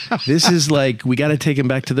this is like, we got to take him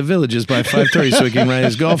back to the Villages by 5:30 so he can ride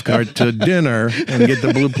his golf cart to dinner and get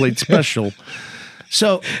the blue plate special.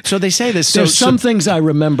 So they say this. There's some things I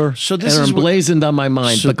remember so and this are is emblazoned on my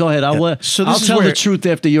mind. But go ahead. I'll tell the truth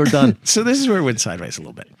after you're done. So this is where it went sideways a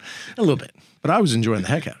little bit. But I was enjoying the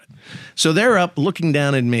heck out of it. So they're up looking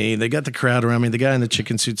down at me. They got the crowd around me. The guy in the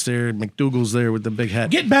chicken suit's there. McDougal's there with the big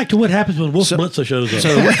hat. Get back to what happens when Wolf Blitzer shows up.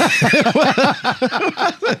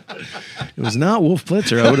 It was not Wolf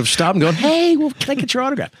Blitzer. I would have stopped and gone, "Hey, Wolf, can I get your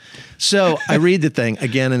autograph?" So I read the thing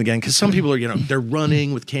again and again, because some people are, they're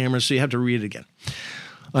running with cameras, so you have to read it again.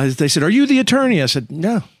 They said, "Are you the attorney?" I said,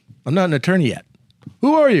 "No, I'm not an attorney yet."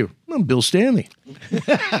 "Who are you?" "I'm Bill Stanley."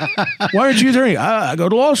 "Why aren't you an attorney?" I go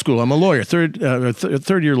to law school. I'm a lawyer, third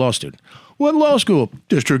year law student." "What law school?"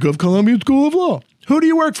 "District of Columbia School of Law." "Who do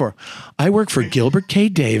you work for?" "I work for Gilbert K.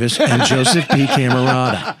 Davis and Joseph P.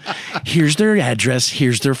 Cammarata. Here's their address.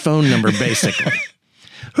 Here's their phone number, basically."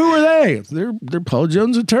 "Who are they?" They're Paul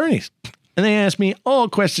Jones attorneys. And they asked me all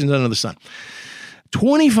questions under the sun.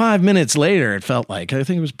 25 minutes later, it felt like. I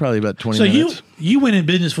think it was probably about 20 minutes. So you went in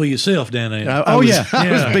business for yourself down there. I was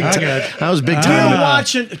big time. I was big We time. were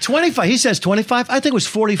watching 25. He says 25. I think it was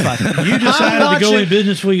 45. You decided to go in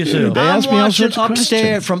business for yourself. They asked me all watching sorts of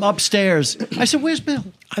questions. from upstairs. I said, "Where's Bill?"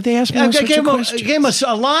 They asked me I all sorts of gave questions. him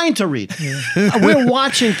a line to read. We're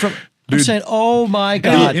watching from. I'm saying, "Oh my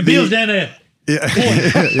God!" And Bill's down there. See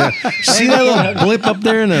that little blip up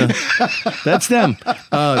there? That's them.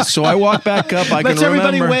 So I walk back up. Let's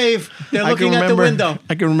everybody wave. They're looking at the window.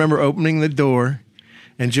 I can remember opening the door,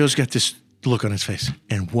 and Joe's got this look on his face.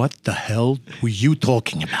 "And what the hell were you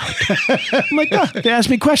talking about?" I'm like, "They asked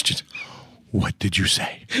me questions." "What did you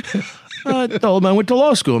say?" "I told him I went to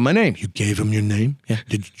law school. My name." "You gave him your name?" "Yeah."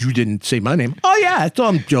 You didn't say my name?" "Oh, yeah. I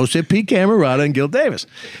told him Joseph P. Cammarata and Gil Davis."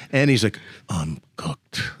 And he's like, "I'm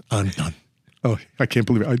cooked. I'm done." "Oh, I can't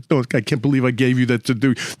believe it. I can't believe I gave you that to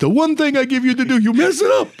do. The one thing I give you to do, you mess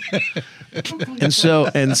it up." and so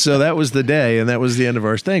that was the day, and that was the end of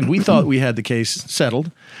our thing. We thought we had the case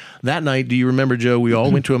settled. That night, do you remember, Joe, we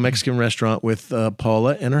all went to a Mexican restaurant with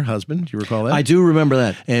Paula and her husband. Do you recall that? I do remember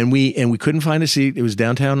that. And we couldn't find a seat. It was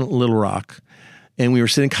downtown Little Rock. And we were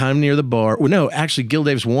sitting kind of near the bar. Well, no, actually, Gil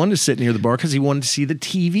Davis wanted to sit near the bar because he wanted to see the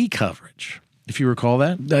TV coverage. If you recall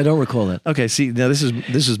that? I don't recall that. Okay, see, now this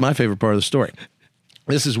is my favorite part of the story.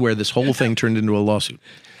 This is where this whole thing turned into a lawsuit.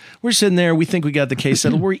 We're sitting there. We think we got the case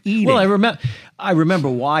settled. We're eating. Well, I remember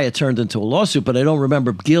why it turned into a lawsuit, but I don't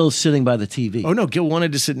remember Gil sitting by the TV. Oh, no, Gil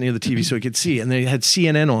wanted to sit near the TV so he could see. And they had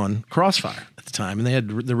CNN on, Crossfire at the time, and they had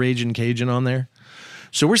the Ragin' Cajun on there.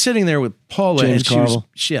 So we're sitting there with Paula. James Carville.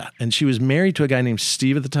 And she was married to a guy named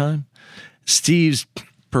Steve at the time. Steve's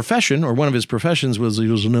profession, or one of his professions, was he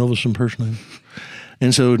was an Elvis impersonator.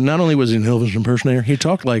 And so not only was he an Elvis impersonator, he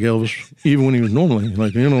talked like Elvis, even when he was normally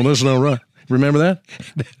like, that's not right. Remember that?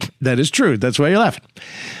 That is true. That's why you're laughing.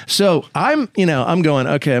 So I'm going,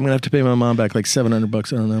 okay, I'm going to have to pay my mom back like $700.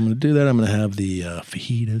 I don't know. I'm going to do that. I'm going to have the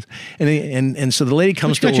fajitas. And so the lady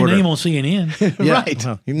comes to got order. your name on CNN. Yeah, Right.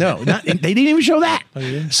 well, no, they didn't even show that. Oh,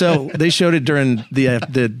 yeah? So they showed it during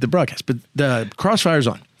the broadcast, but the Crossfire's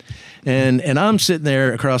on. And I'm sitting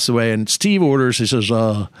there across the way, and Steve orders, he says,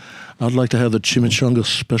 I'd like to have the chimichanga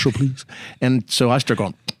special, please. And so I start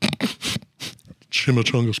going,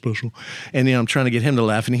 chimichanga special. And I'm trying to get him to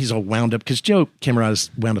laugh, and he's all wound up because Joe Cammarata's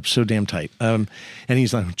wound up so damn tight. And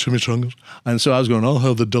he's like, chimichangas. And so I was going, I'll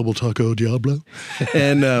have the double taco Diablo.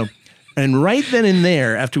 And right then and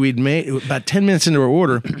there, after we'd made about 10 minutes into our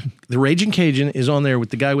order, the Raging Cajun is on there with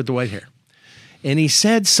the guy with the white hair. And he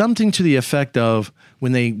said something to the effect of,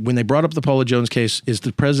 when they brought up the Paula Jones case, is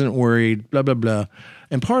the president worried, blah, blah, blah.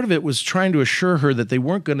 And part of it was trying to assure her that they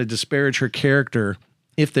weren't going to disparage her character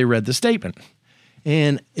if they read the statement.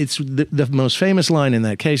 And it's the most famous line in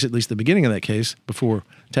that case, at least the beginning of that case, before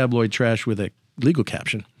tabloid trash with a legal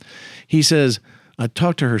caption. He says, I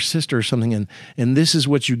talked to her sister or something, and this is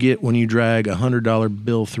what you get when you drag a $100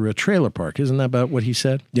 bill through a trailer park. Isn't that about what he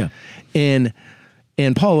said? Yeah. And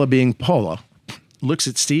Paula, being Paula, looks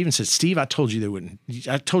at Steve and says, Steve, I told you they wouldn't.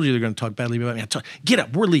 I told you they're going to talk badly about me. Get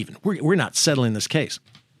up. We're leaving. We're not settling this case.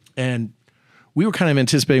 And we were kind of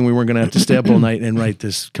anticipating we weren't going to have to stay up all night and write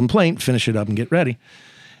this complaint, finish it up, and get ready.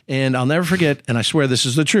 And I'll never forget, and I swear this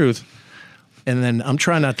is the truth, and then I'm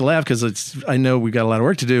trying not to laugh because I know we've got a lot of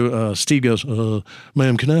work to do. Steve goes,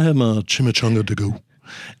 ma'am, can I have my chimichanga to go?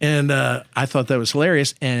 And I thought that was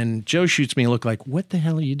hilarious. And Joe shoots me a look like, what the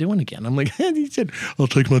hell are you doing again? I'm like, and he said, I'll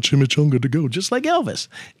take my chimichanga to go, just like Elvis.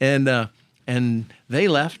 And they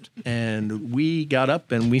left, and we got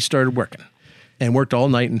up, and we started working. And worked all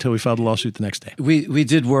night until we filed a lawsuit the next day. We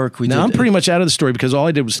did work. I'm pretty much out of the story because all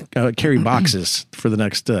I did was carry boxes for the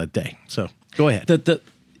next day. So go ahead.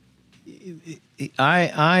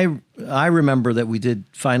 I remember that we did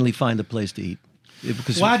finally find a place to eat.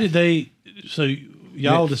 Because Why did they? So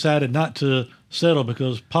y'all decided not to settle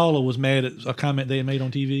because Paula was mad at a comment they had made on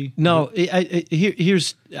TV. No,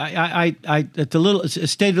 here's I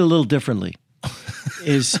stated a little differently.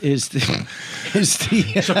 Is the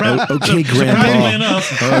okay, Grandpa.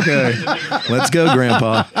 Enough. Okay, let's go,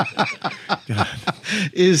 Grandpa.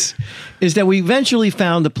 is that we eventually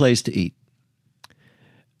found a place to eat,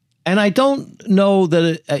 and I don't know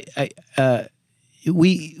that I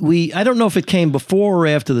don't know if it came before or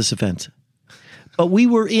after this event, but we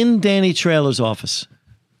were in Danny Traylor's office,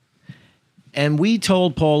 and we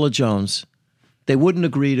told Paula Jones they wouldn't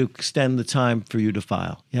agree to extend the time for you to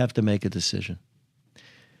file. You have to make a decision.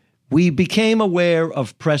 We became aware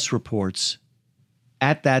of press reports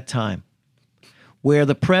at that time where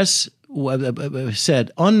the press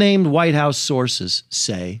said, unnamed White House sources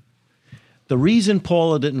say, the reason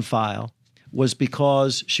Paula didn't file was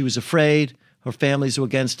because she was afraid, her families were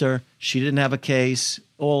against her, she didn't have a case,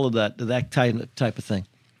 all of that type of thing.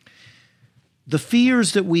 The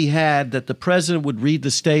fears that we had that the president would read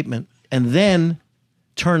the statement and then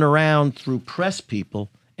turn around through press people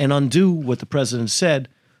and undo what the president said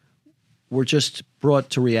were just brought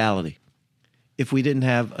to reality. If we didn't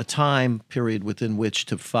have a time period within which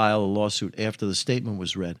to file a lawsuit after the statement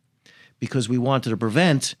was read, because we wanted to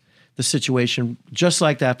prevent the situation just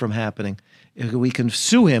like that from happening. We can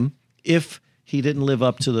sue him if he didn't live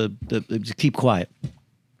up to the keep quiet.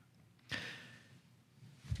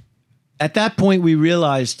 At that point, we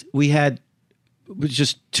realized we had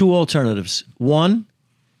just two alternatives. One,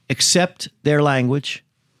 accept their language,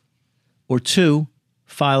 or two,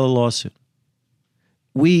 file a lawsuit.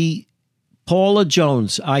 Paula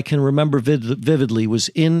Jones, I can remember vividly, was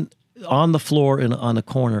on the floor on a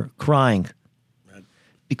corner crying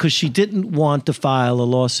because she didn't want to file a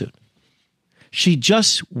lawsuit. She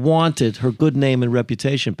just wanted her good name and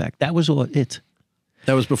reputation back. That was all it.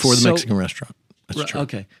 That was before the Mexican restaurant. That's true.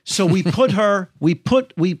 Okay. So we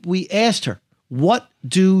asked her, what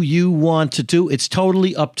do you want to do? It's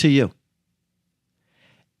totally up to you.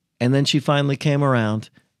 And then she finally came around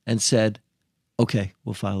and said, okay,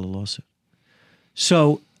 we'll file a lawsuit.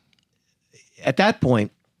 So at that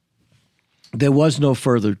point, there was no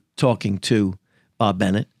further talking to Bob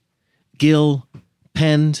Bennett. Gil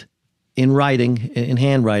penned in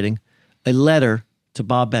handwriting, a letter to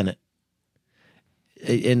Bob Bennett.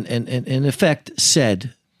 In effect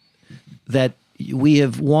said that we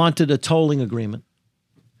have wanted a tolling agreement.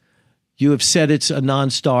 You have said it's a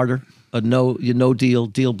non-starter, a no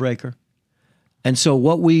deal breaker. And so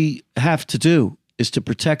what we have to do is to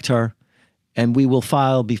protect her, and we will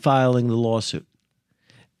be filing the lawsuit.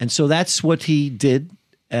 And so that's what he did.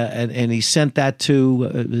 and he sent that to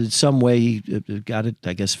in some way. He got it,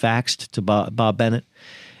 I guess, faxed to Bob Bennett,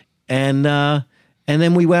 and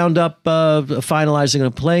then we wound up finalizing a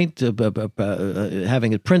complaint,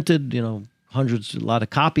 having it printed. Hundreds, a lot of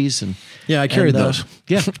copies, and I carried those.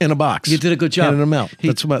 Yeah, in a box. You did a good job. Handed them out.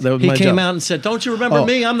 That was he my came job. out and said, "Don't you remember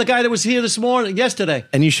me? I'm the guy that was here yesterday."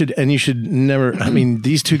 And you should never. I mean,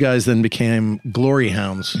 these two guys then became glory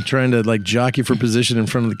hounds, trying to like jockey for position in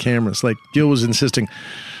front of the cameras. Like Gil was insisting.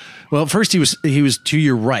 Well, first he was to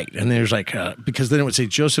your right, and there's like because then it would say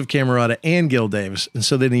Joseph Cammarata and Gil Davis, and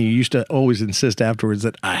so then he used to always insist afterwards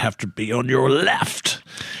that I have to be on your left.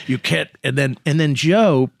 You can't. And then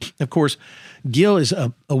Joe, of course, Gil is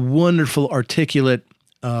a wonderful, articulate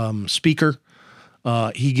speaker.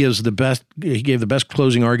 He gave the best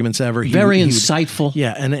closing arguments ever. Very insightful.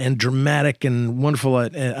 And dramatic and wonderful.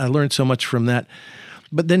 I learned so much from that.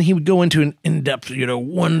 But then he would go into an in-depth,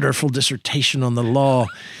 wonderful dissertation on the law.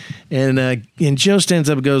 And Joe stands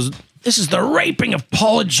up and goes, "This is the raping of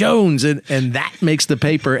Paula Jones." And that makes the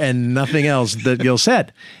paper and nothing else that Gil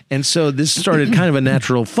said. And so this started kind of a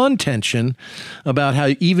natural fun tension about how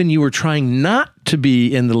even you were trying not to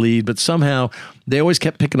be in the lead, but somehow they always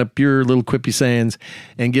kept picking up your little quippy sayings,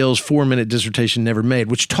 and Gil's 4-minute dissertation never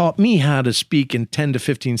made, which taught me how to speak in 10 to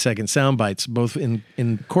 15 second sound bites, both in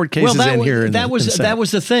court cases and here. That was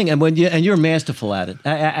the thing, and you're masterful at it.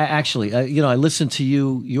 Actually, I listened to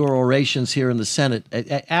your orations here in the Senate,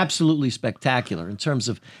 absolutely spectacular in terms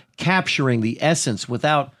of capturing the essence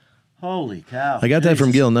without. Holy cow! I got that from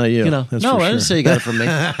Gil, not you. No, I didn't say you got it from me.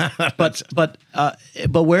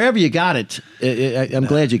 but wherever you got it, I'm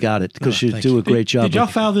glad you got it because you do a great job. Did y'all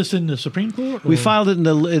file this in the Supreme Court? We filed it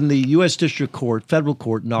in the U.S. District Court, federal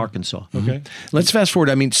court in Arkansas. Okay, let's fast forward.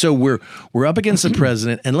 I mean, so we're up against the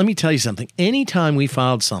president, and let me tell you something. Anytime we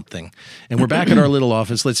filed something, and we're back at our little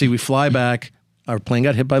office, let's see, we fly back. Our plane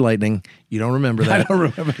got hit by lightning. You don't remember that? I don't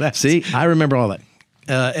remember that. See, I remember all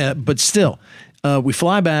that. But still. We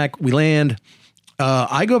fly back, we land.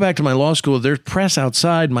 I go back to my law school. There's press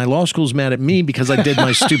outside. My law school's mad at me because I did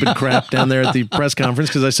my stupid crap down there at the press conference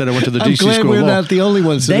because I said I went to the DC glad School we're of Law. not the only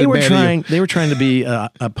ones. They were trying to be a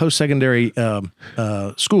post-secondary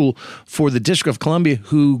school for the District of Columbia,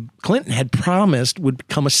 who Clinton had promised would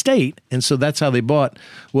become a state, and so that's how they bought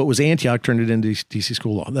what was Antioch, turned it into DC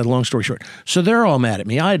School of Law. That long story short. So they're all mad at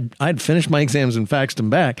me. I'd finished my exams and faxed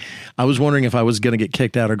them back. I was wondering if I was going to get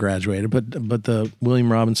kicked out or graduated, but the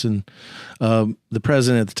William Robinson, the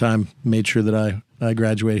president at the time, made sure that I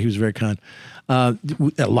graduated. He was very kind. A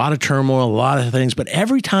lot of turmoil, a lot of things, but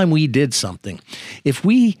every time we did something,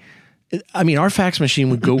 our fax machine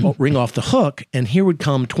would go ring off the hook, and here would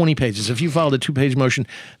come 20 pages. If you filed a 2-page motion,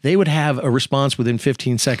 they would have a response within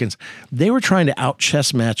 15 seconds. They were trying to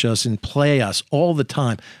out-chess match us and play us all the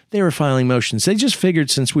time. They were filing motions. They just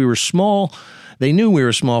figured since we were small, they knew we were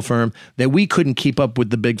a small firm, that we couldn't keep up with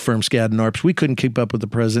the big firm, Skadden Arps. We couldn't keep up with the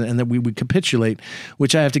president, and that we would capitulate,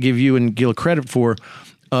 which I have to give you and Gil credit for.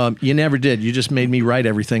 You never did. You just made me write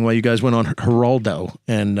everything while you guys went on Geraldo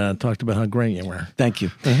and talked about how great you were. Thank you.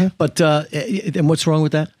 But and what's wrong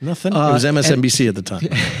with that? Nothing. It was MSNBC at the time.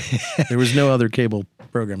 There was no other cable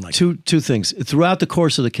program like that. Two things. Throughout the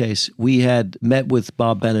course of the case, we had met with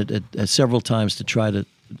Bob Bennett at several times to try to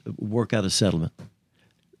work out a settlement.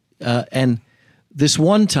 And this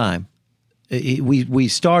one time, we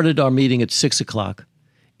started our meeting at 6 o'clock.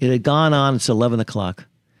 It had gone on. It's 11 o'clock.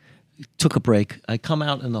 Took a break. I come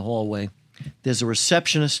out in the hallway. There's a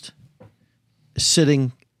receptionist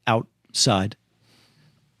sitting outside.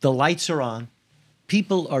 The lights are on.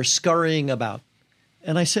 People are scurrying about.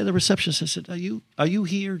 And I say to the receptionist, I said, are you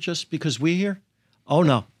here just because we're here? Oh,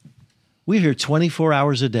 no. We're here 24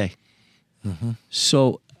 hours a day. Mm-hmm.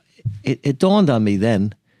 So it dawned on me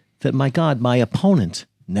then that, my God, my opponent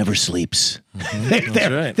never sleeps.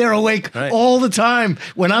 Mm-hmm. They're awake all the time.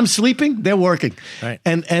 When I'm sleeping, they're working. Right.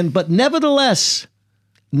 But nevertheless,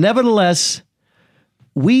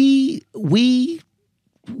 we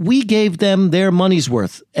gave them their money's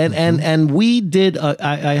worth, and we did.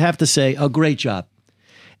 I have to say, a great job.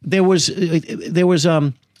 There was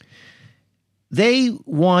they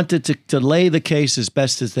wanted to lay the case as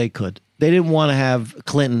best as they could. They didn't want to have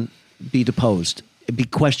Clinton be deposed, be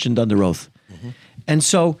questioned under oath. And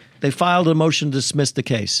so they filed a motion to dismiss the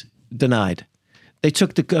case. Denied. They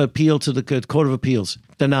took the appeal to the Court of Appeals.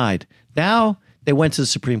 Denied. Now they went to the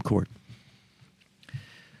Supreme Court.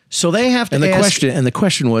 So they have to ask. And the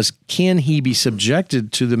question was, can he be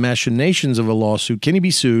subjected to the machinations of a lawsuit? Can he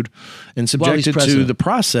be sued and subjected to the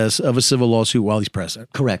process of a civil lawsuit while he's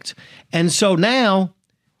president? Correct. And so now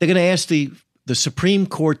they're going to ask the Supreme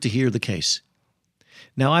Court to hear the case.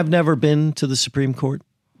 Now, I've never been to the Supreme Court.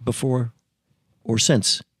 before or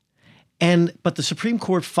since. But the Supreme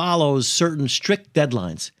Court follows certain strict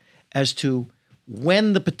deadlines as to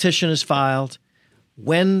when the petition is filed,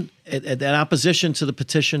 when an opposition to the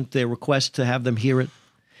petition, their request to have them hear it,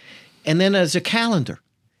 and then as a calendar,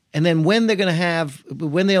 and then when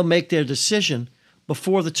they'll make their decision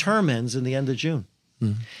before the term ends in the end of June.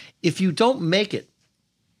 Mm-hmm. If you don't make it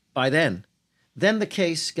by then the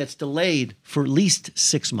case gets delayed for at least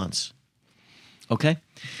 6 months. Okay?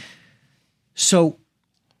 So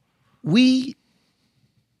the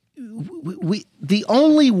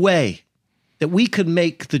only way that we could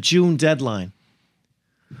make the June deadline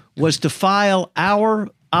was to file our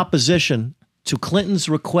opposition to Clinton's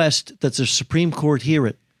request that the Supreme Court hear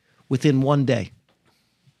it within 1 day.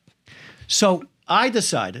 So I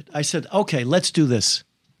said, okay, let's do this.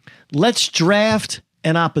 Let's draft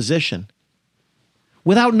an opposition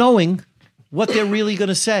without knowing what they're really going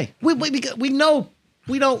to say. We know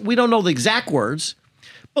we don't know the exact words,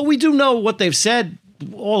 but we do know what they've said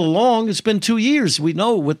all along. It's been 2 years. We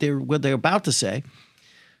know what they're about to say.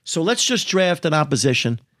 So let's just draft an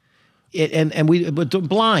opposition, and we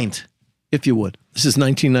blind, if you would. This is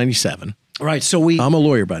 1997. Right. So I'm a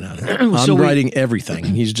lawyer by now. I'm writing everything.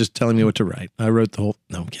 He's just telling me what to write. I wrote the whole.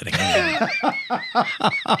 No, I'm kidding.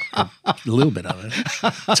 A little bit of it.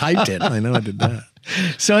 Typed it. I know I did that.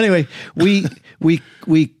 So anyway, we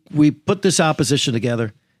put this opposition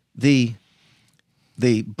together. The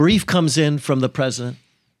brief comes in from the president.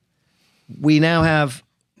 We now have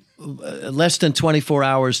less than 24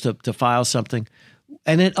 hours to file something.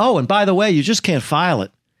 And by the way, you just can't file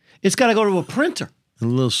it. It's got to go to a printer. A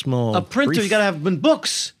little small. A printer, brief. You got to have in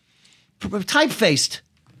books, typefaced.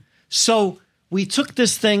 So we took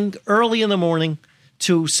this thing early in the morning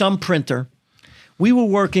to some printer. We were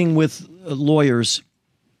working with lawyers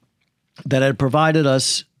that had provided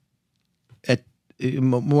us at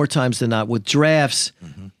more times than not with drafts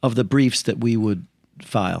of the briefs that we would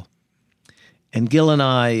file. And Gil and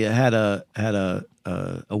I had a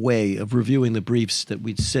way of reviewing the briefs that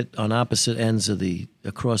we'd sit on opposite ends of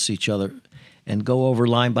across each other and go over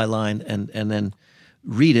line by line and then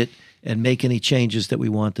read it and make any changes that we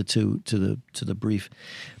wanted to the brief.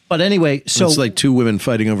 But anyway, so it's like two women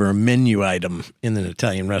fighting over a menu item in an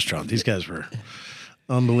Italian restaurant. These guys were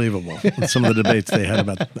unbelievable. Some of the debates they had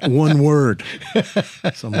about one word.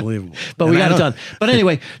 It's unbelievable. But we got it done. But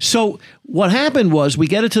anyway, so what happened was we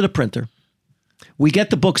get it to the printer. We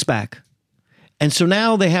get the books back. And so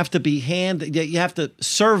now they have to be you have to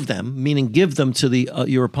serve them, meaning give them to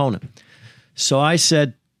your opponent. So I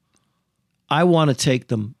said, I want to take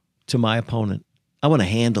them to my opponent. I want to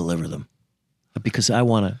hand deliver them because I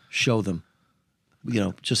want to show them,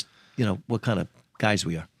 what kind of guys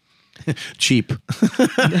we are. Cheap.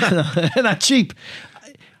 Not cheap.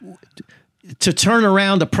 To turn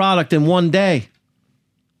around a product in 1 day,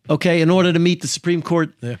 okay, in order to meet the Supreme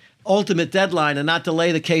Court ultimate deadline and not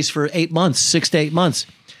delay the case for 8 months, 6 to 8 months.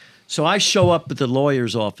 So I show up at the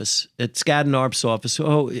lawyer's office, at Skadden Arp's office.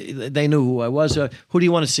 Oh, they knew who I was. Who do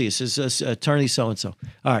you want to see? It says attorney so-and-so.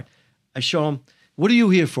 All right. I show them, what are you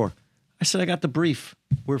here for? I said, I got the brief.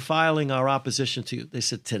 We're filing our opposition to you. They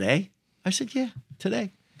said, today? I said, yeah,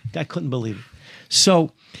 today. Guy couldn't believe it.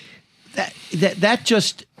 So that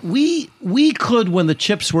just, we could, when the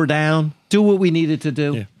chips were down, do what we needed to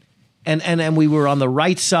do. Yeah. And we were on the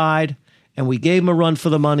right side, and we gave them a run for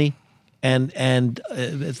the money. And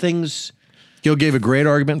things. Gil gave a great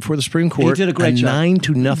argument for the Supreme Court. He did a great job.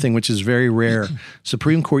 9-0, which is very rare.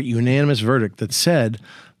 Supreme Court unanimous verdict that said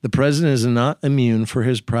the president is not immune for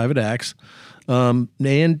his private acts,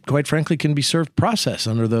 and quite frankly can be served process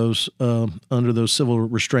under those civil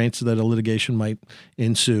restraints that a litigation might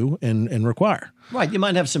ensue and require. Right. You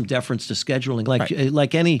might have some deference to scheduling,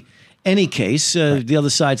 like any case, the other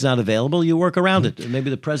side's not available, you work around it. Maybe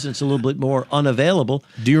the president's a little bit more unavailable.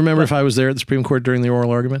 Do you remember if I was there at the Supreme Court during the oral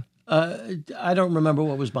argument? I don't remember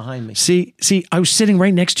what was behind me. See, I was sitting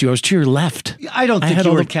right next to you. I was to your left. I don't think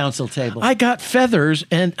you were at counsel table. I got feathers,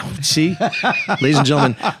 and see, ladies and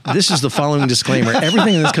gentlemen, this is the following disclaimer.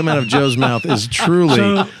 Everything that's come out of Joe's mouth is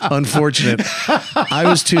truly unfortunate. I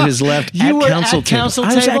was to his left you at were counsel at table. Counsel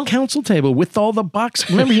I was table? at counsel table with all the boxes.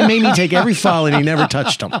 Remember, he made me take every file, and he never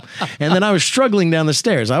touched them. And then I was struggling down the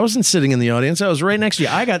stairs. I wasn't sitting in the audience. I was right next to you.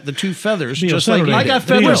 I got the two feathers, Bill, just like you I did. got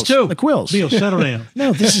feathers, too. The quills. Bill, settle down.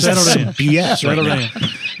 No, this is some BS right now.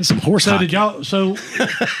 Some horse So hockey. did y'all? So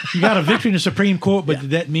you got a victory in the Supreme Court, but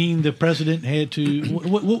did that mean the president had to?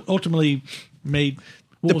 What ultimately made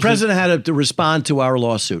the president had to respond to our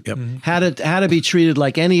lawsuit? Yep. Had to be treated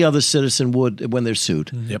like any other citizen would when they're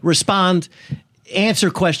sued. Yep. Respond,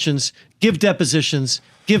 answer questions, give depositions,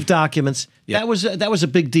 give documents. That was a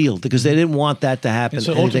big deal because they didn't want that to happen. And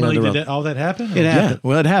so anything ultimately, on their own. all that happen? It happened. Yeah,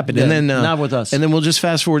 well, it happened. Yeah, And then not with us. And then we'll just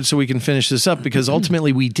fast forward so we can finish this up because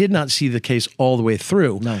ultimately we did not see the case all the way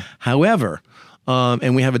through. No. However,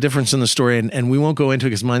 and we have a difference in the story, and we won't go into it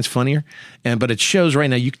because mine's funnier. But it shows right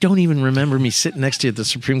now. You don't even remember me sitting next to you at the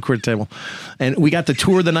Supreme Court table, and we got the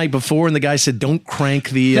tour the night before, and the guy said, "Don't crank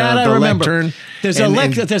the lectern." There's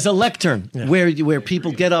a lectern where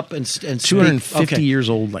people get up and speak. 250 years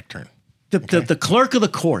old lectern. The clerk of the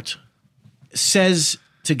court says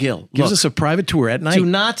to Gil, Gives us a private tour at night. do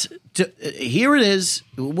not. Here it is.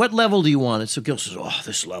 What level do you want it? So Gil says, "Oh,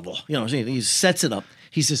 this level." You know, he sets it up.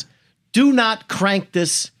 He says, "Do not crank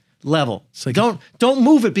this level. like- Don't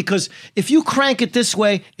move it because if you crank it this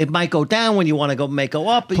way, it might go down when you want to go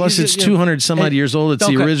up." Plus, it's 200 some odd years old. It's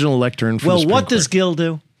the original lectern. For the Well, Supreme what does Court. Gil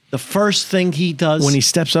do? The first thing he does When he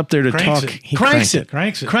steps up there to Cranks talk, it. he cranks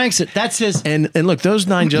Cranks it. That's his. And look, those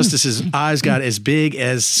 9 justices' eyes got as big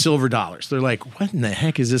as silver dollars. They're like, "What in the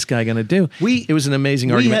heck is this guy going to do?" It was an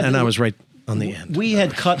amazing argument, and I was right on the end. We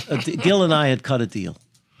had Gil and I had cut a deal.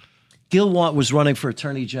 Gil was running for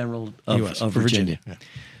Attorney General of Virginia. Yeah.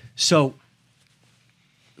 So,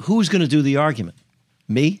 who's going to do the argument?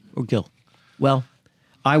 Me or Gil? Well,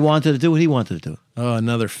 I wanted to do what he wanted to do. Oh,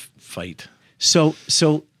 another fight. So,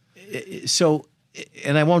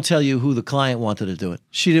 and I won't tell you who the client wanted to do it.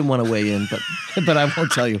 She didn't want to weigh in, but I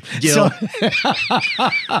won't tell you. Gil. So,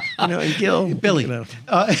 And Gil, Billy.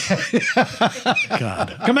 God.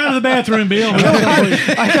 Come out of the bathroom, Bill.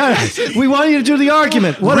 we want you to do the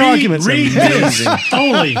argument. What argument? Read this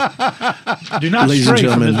only. Do not Ladies and stray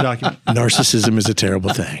from gentlemen, this document. narcissism is a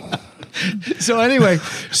terrible thing. So anyway,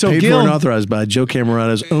 Paid Gil for and authorized by Joe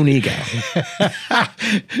Cammarata's own ego.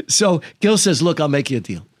 So Gil says, "Look, I'll make you a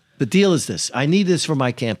deal. The deal is this. I need this for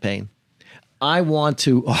my campaign. I want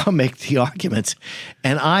to make the arguments,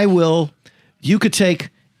 and you could take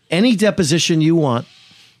any deposition you want.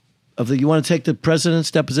 You want to take the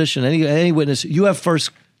president's deposition, any witness, you have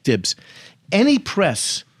first dibs. Any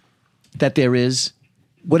press that there is,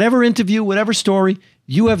 whatever interview, whatever story,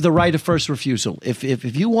 you have the right of first refusal. If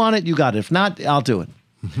you want it, you got it. If not, I'll do it."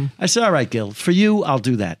 Mm-hmm. I said, "All right, Gil, for you, I'll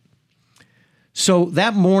do that." So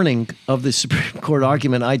that morning of the Supreme Court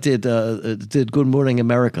argument, I did Good Morning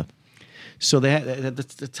America. So they had, at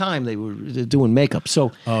the time they were doing makeup.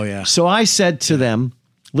 So So I said to them,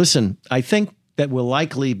 "Listen, I think that we'll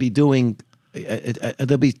likely be doing.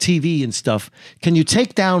 There'll be TV and stuff. Can you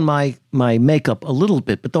take down my makeup a little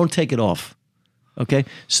bit, but don't take it off?" Okay.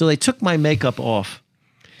 So they took my makeup off,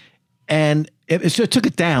 and it took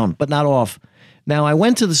it down, but not off. Now I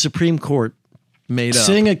went to the Supreme Court. Made up.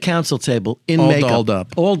 Sitting at council table in All makeup, dolled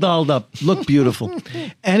up. all dolled up, looked beautiful.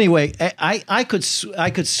 Anyway, I could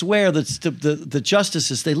swear that the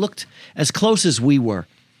justices, they looked as close as we were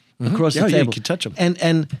across the table. Yeah, you could touch them.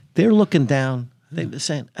 And they're looking down. They were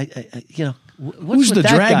saying, what's Who's with the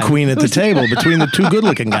that drag guy? queen at the table between the two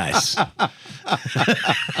good-looking guys?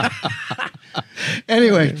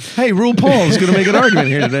 Anyway, Hey, RuPaul is going to make an argument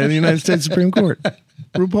here today in the United States Supreme Court.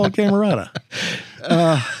 RuPaul Cammarata.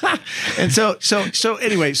 And so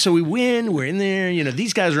anyway, so we win. We're in there.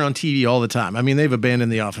 These guys are on TV all the time. I mean, they've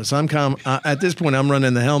abandoned the office. At this point, I'm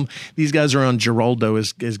running the helm. These guys are on Geraldo,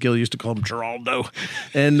 as Gil used to call him, Geraldo.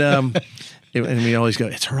 And we always go,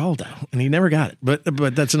 "It's Geraldo," and he never got it.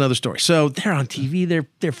 But that's another story. So they're on TV.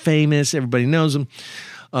 They're famous. Everybody knows them.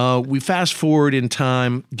 We fast forward in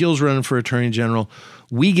time. Gil's running for Attorney General.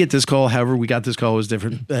 We get this call. However, we got this call was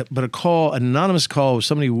different. But an anonymous call with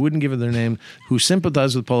somebody who wouldn't give their name, who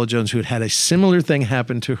sympathized with Paula Jones, who had a similar thing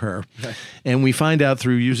happen to her. Okay. And we find out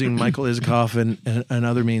through using Michael Isikoff and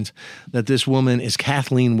other means that this woman is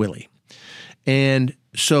Kathleen Willey. And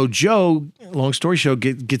so Joe, long story short,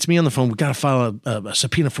 gets me on the phone. We got to file a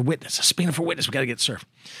subpoena for witness. A subpoena for witness. We got to get served.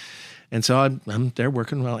 And so I'm there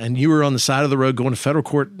working well. And you were on the side of the road going to federal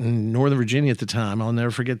court in Northern Virginia at the time. I'll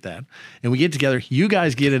never forget that. And we get together. You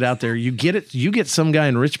guys get it out there. You get it. You get some guy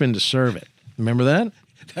in Richmond to serve it. Remember that?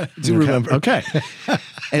 I do remember. Okay.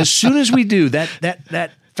 As soon as we do,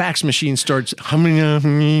 that fax machine starts humming,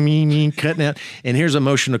 cutting out. And here's a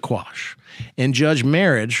motion to quash. And Judge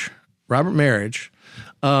Robert Marriage,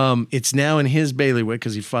 it's now in his bailiwick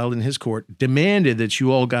because he filed in his court, demanded that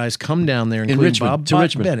you all guys come down there, including Richmond,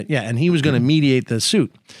 Bob Bennett. Yeah, and he was going to mediate the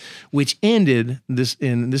suit, which ended this,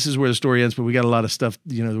 and this is where the story ends, but we got a lot of stuff,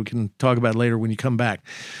 we can talk about later when you come back.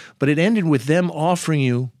 But it ended with them offering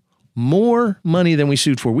you more money than we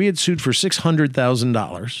sued for. We had sued for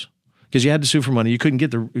 $600,000 because you had to sue for money. You couldn't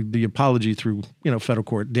get the apology through, federal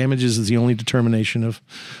court. Damages is the only determination of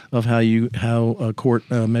how a court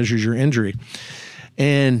measures your injury.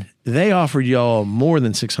 and they offered y'all more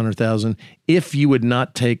than $600,000 if you would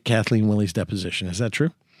not take Kathleen Willey's deposition. Is that true?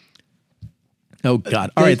 Oh, God.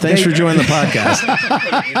 All right. Thanks for joining the podcast.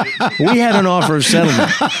 We had an offer of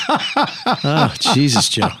settlement. Oh, Jesus,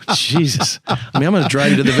 Joe. Jesus. I mean, I'm going to drive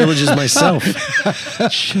you to the villages myself.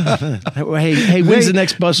 Hey, when's the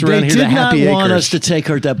next bus around here to Happy Acres? They did not want us to take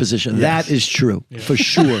her deposition. Yes. That is true, for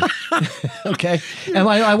sure. Okay? And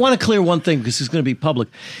I want to clear one thing because it's going to be public.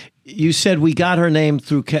 You said we got her name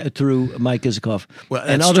through Mike Isikoff. Well,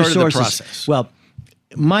 and other sources. The process. Well,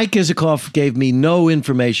 Mike Isikoff gave me no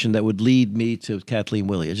information that would lead me to Kathleen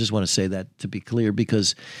Willey. I just want to say that to be clear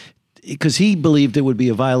because he believed it would be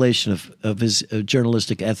a violation of his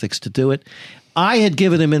journalistic ethics to do it. I had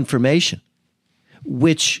given him information,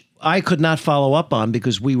 which I could not follow up on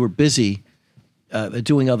because we were busy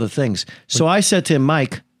doing other things. So I said to him,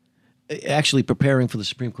 Mike, actually preparing for the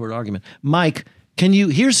Supreme Court argument, Mike,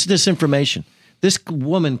 here's this information. This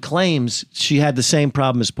woman claims she had the same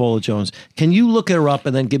problem as Paula Jones. Can you look her up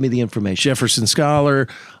and then give me the information? Jefferson scholar,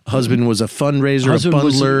 husband was a fundraiser, a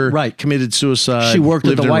bundler, committed suicide. She worked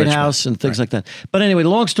at the White House and things like that. But anyway, the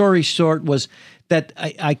long story short was that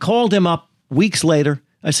I called him up weeks later.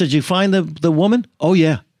 I said, you find the woman? Oh,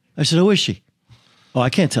 yeah. I said, who is she? Oh, I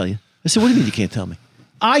can't tell you. I said, what do you mean you can't tell me?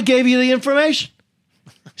 I gave you the information.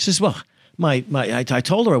 He says, well, I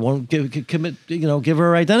told her I won't give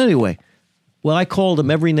her identity away. Well, I called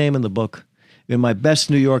him every name in the book in my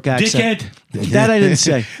best New York accent. Dickhead. That I didn't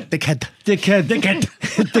say. Dickhead.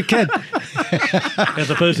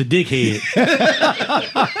 As opposed to dickhead.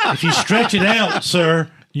 If you stretch it out,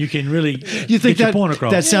 sir, you can really get your point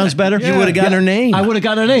across. That sounds better? You would have gotten her name. I would have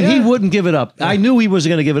gotten her name. Yeah. He wouldn't give it up. I knew he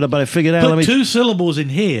wasn't going to give it up, but I figured out. Put two syllables in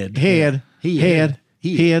head. Head. Yeah.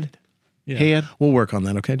 Head. We'll work on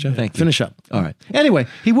that, okay, Joe? Thank you. Finish up. All right. Anyway,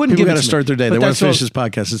 he wouldn't People give it got to to start me. their day. They want to finish this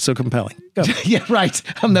podcast. It's so compelling. Go. Yeah, right.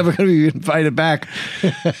 I'm never going to be invited back.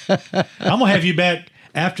 I'm going to have you back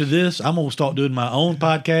after this. I'm going to start doing my own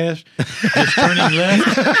podcast, just turning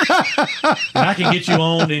left. And I can get you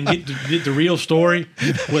on and get the real story.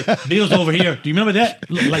 With Bill's over here. Do you remember that?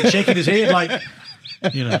 Like shaking his head like...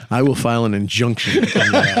 I will file an injunction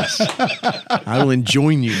on your ass. I will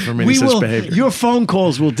enjoin you from any such behavior. Your phone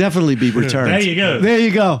calls will definitely be returned. There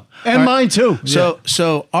you go. And mine too.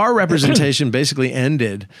 So our representation basically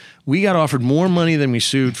ended. We got offered more money than we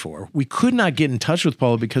sued for. We could not get in touch with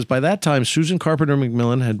Paula because by that time, Susan Carpenter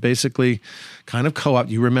McMillan had basically kind of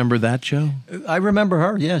co-opted. You remember that, Joe? I remember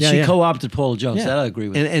her. Yeah, she co-opted Paula Jones. That I agree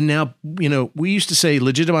with. And now, we used to say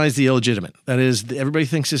legitimize the illegitimate. That is, everybody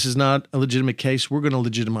thinks this is not a legitimate case. We're going to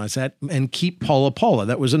legitimize that and keep Paula.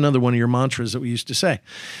 That was another one of your mantras that we used to say.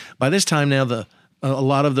 By this time now, a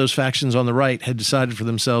lot of those factions on the right had decided for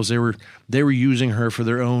themselves they were using her for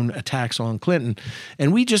their own attacks on Clinton,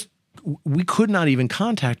 and we could not even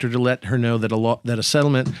contact her to let her know that a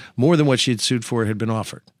settlement more than what she had sued for had been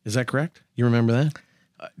offered. Is that correct? You remember that?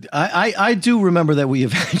 I do remember that we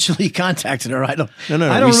eventually contacted her. I don't we sent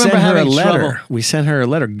remember her a having letter. trouble. We sent her a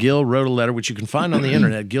letter. Gil wrote a letter, which you can find on the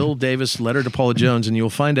internet. Gil Davis letter to Paula Jones, and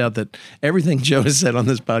you'll find out that everything Joe has said on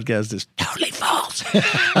this podcast is totally false.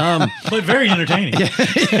 But very entertaining,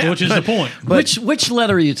 which is the point. Which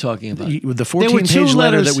letter are you talking about? The 14-page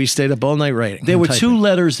letter that we stayed up all night writing. There were two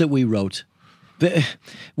letters that we wrote.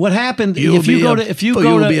 What happened? You will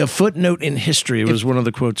be a footnote in history. It was one of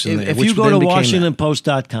the quotes in there. If you go to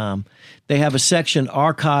WashingtonPost.com, they have a section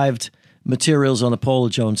archived materials on the Paula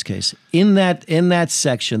Jones case. In that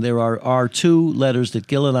section, there are two letters that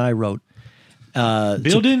Gil and I wrote.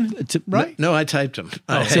 Right? No, I typed them.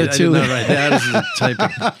 I did not write that. This is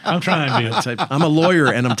typing. I'm trying, Bill. I'm a lawyer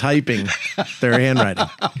and I'm typing their handwriting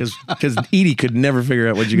because Edie could never figure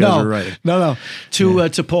out what you guys were writing. No.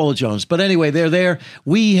 To Paula Jones. But anyway, they're there.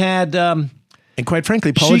 We had... and quite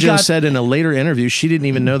frankly, Paula Jones said in a later interview she didn't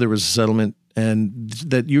even know there was a settlement and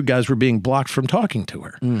that you guys were being blocked from talking to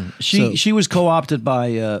her. She was co-opted by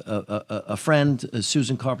a friend,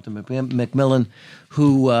 Susan Carpenter McMillan,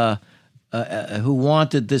 who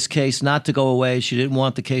wanted this case not to go away. She didn't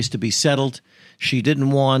want the case to be settled. She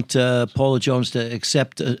didn't want Paula Jones to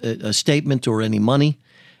accept a statement or any money.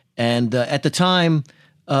 And at the time,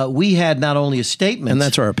 we had not only a statement. And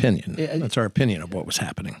that's our opinion. That's our opinion of what was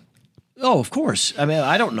happening. Oh, of course. I mean,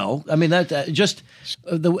 I don't know. I mean, that just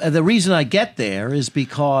the reason I get there is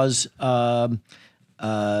because I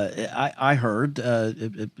heard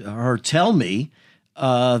her tell me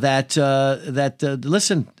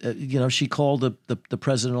listen, she called the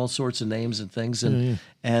president all sorts of names and things,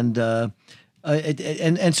 and so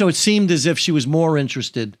it seemed as if she was more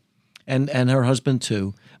interested, and her husband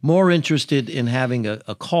too, more interested in having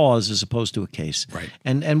a cause as opposed to a case. Right.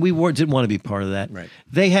 And we didn't want to be part of that. Right.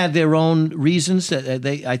 They had their own reasons.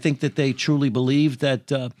 I think that they truly believed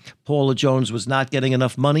that Paula Jones was not getting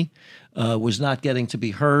enough money, was not getting to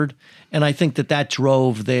be heard, and I think that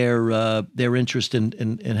drove their interest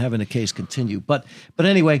in having a case continue. But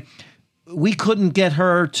anyway, we couldn't get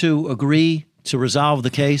her to agree to resolve the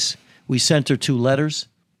case. We sent her 2 letters.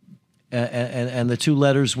 And the 2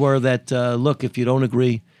 letters were that, look, if you don't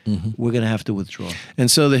agree, we're going to have to withdraw.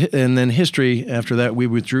 And so and then history after that, we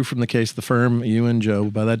withdrew from the case. The firm, you and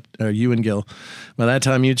Joe, you and Gil. By that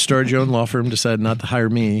time, you'd started your own law firm, decided not to hire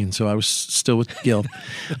me, and so I was still with Gil.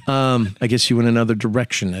 I guess you went another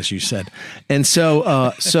direction, as you said. And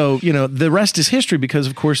so the rest is history because,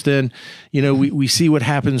 of course, then we see what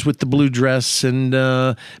happens with the blue dress and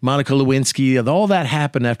Monica Lewinsky. All that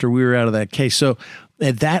happened after we were out of that case. So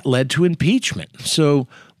that led to impeachment. So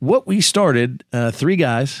what we started, 3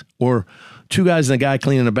 guys, or 2 guys and a guy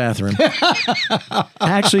cleaning a bathroom,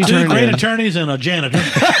 actually 2 turned great in, attorneys and a janitor.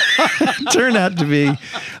 turned out to be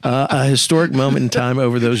a historic moment in time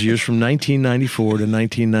over those years from 1994 to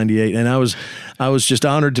 1998. And I was just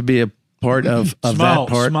honored to be a part of that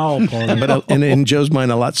part. Small part. But in Joe's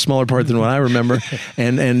mind, a lot smaller part than what I remember.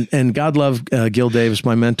 And God love Gil Davis,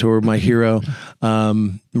 my mentor, my hero.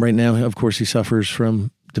 Right now, of course, he suffers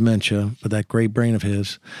from dementia, but that great brain of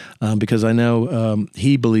his, because I know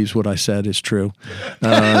he believes what I said is true,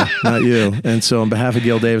 not you. And so on behalf of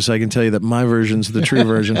Gil Davis, I can tell you that my version's the true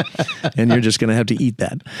version, and you're just going to have to eat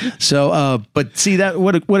that. So, but see, that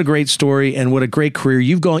what a great story and what a great career.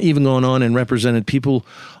 You've gone on and represented people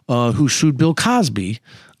who sued Bill Cosby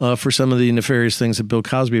for some of the nefarious things that Bill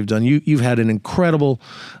Cosby have done. You've had an incredible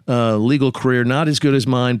legal career, not as good as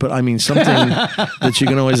mine, but I mean something that you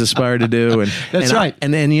can always aspire to do. And That's right.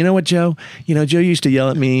 And you know what, Joe? Joe used to yell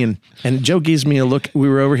at me, and Joe gives me a look. We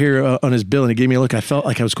were over here on his bill, and he gave me a look. I felt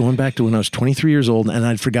like I was going back to when I was 23 years old, and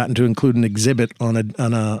I'd forgotten to include an exhibit on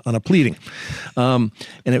a pleading, and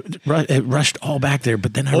it rushed all back there.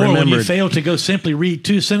 But then I remembered when you failed to go simply read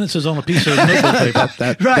 2 sentences on a piece of notebook paper.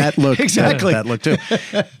 that look exactly. that look too.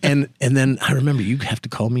 And then I remember you have to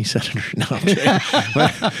call me Senator. No, I'm kidding.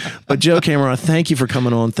 But Joe Cammarata, thank you for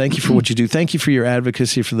coming on. Thank you for what you do. Thank you for your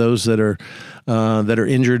advocacy for those that are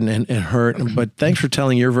injured and hurt. But thanks for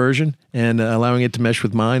telling your version and allowing it to mesh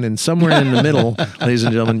with mine. And somewhere in the middle, ladies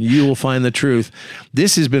and gentlemen, you will find the truth.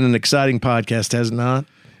 This has been an exciting podcast, has it not?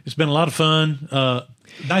 It's been a lot of fun.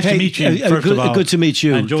 Nice to meet you. First good, of all, good to meet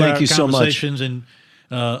you. I enjoy Thank our you so much. conversations. And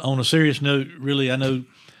on a serious note, really, I know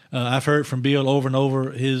I've heard from Bill over and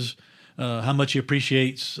over his how much he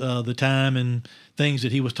appreciates the time and things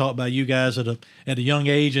that he was taught by you guys at a young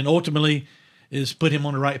age, and ultimately is put him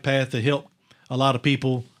on the right path to help a lot of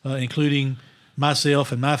people, including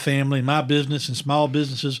myself and my family and my business and small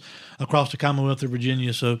businesses across the Commonwealth of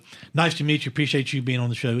Virginia. So nice to meet you. Appreciate you being on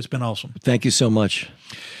the show. It's been awesome. Thank you so much.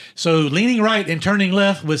 So Leaning Right and Turning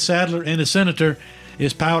Left with Sadler and the Senator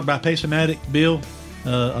is powered by Pacematic. Bill,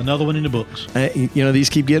 another one in the books. These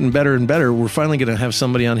keep getting better and better. We're finally going to have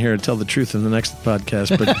somebody on here to tell the truth in the next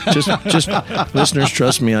podcast. But just listeners,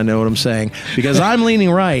 trust me, I know what I'm saying. Because I'm leaning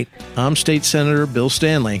right. I'm State Senator Bill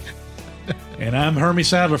Stanley. And I'm Hermie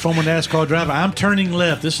Sadler, former NASCAR driver. I'm turning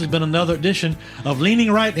left. This has been another edition of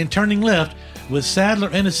Leaning Right and Turning Left with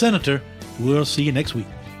Sadler and the Senator. We'll see you next week.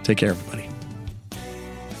 Take care, everybody.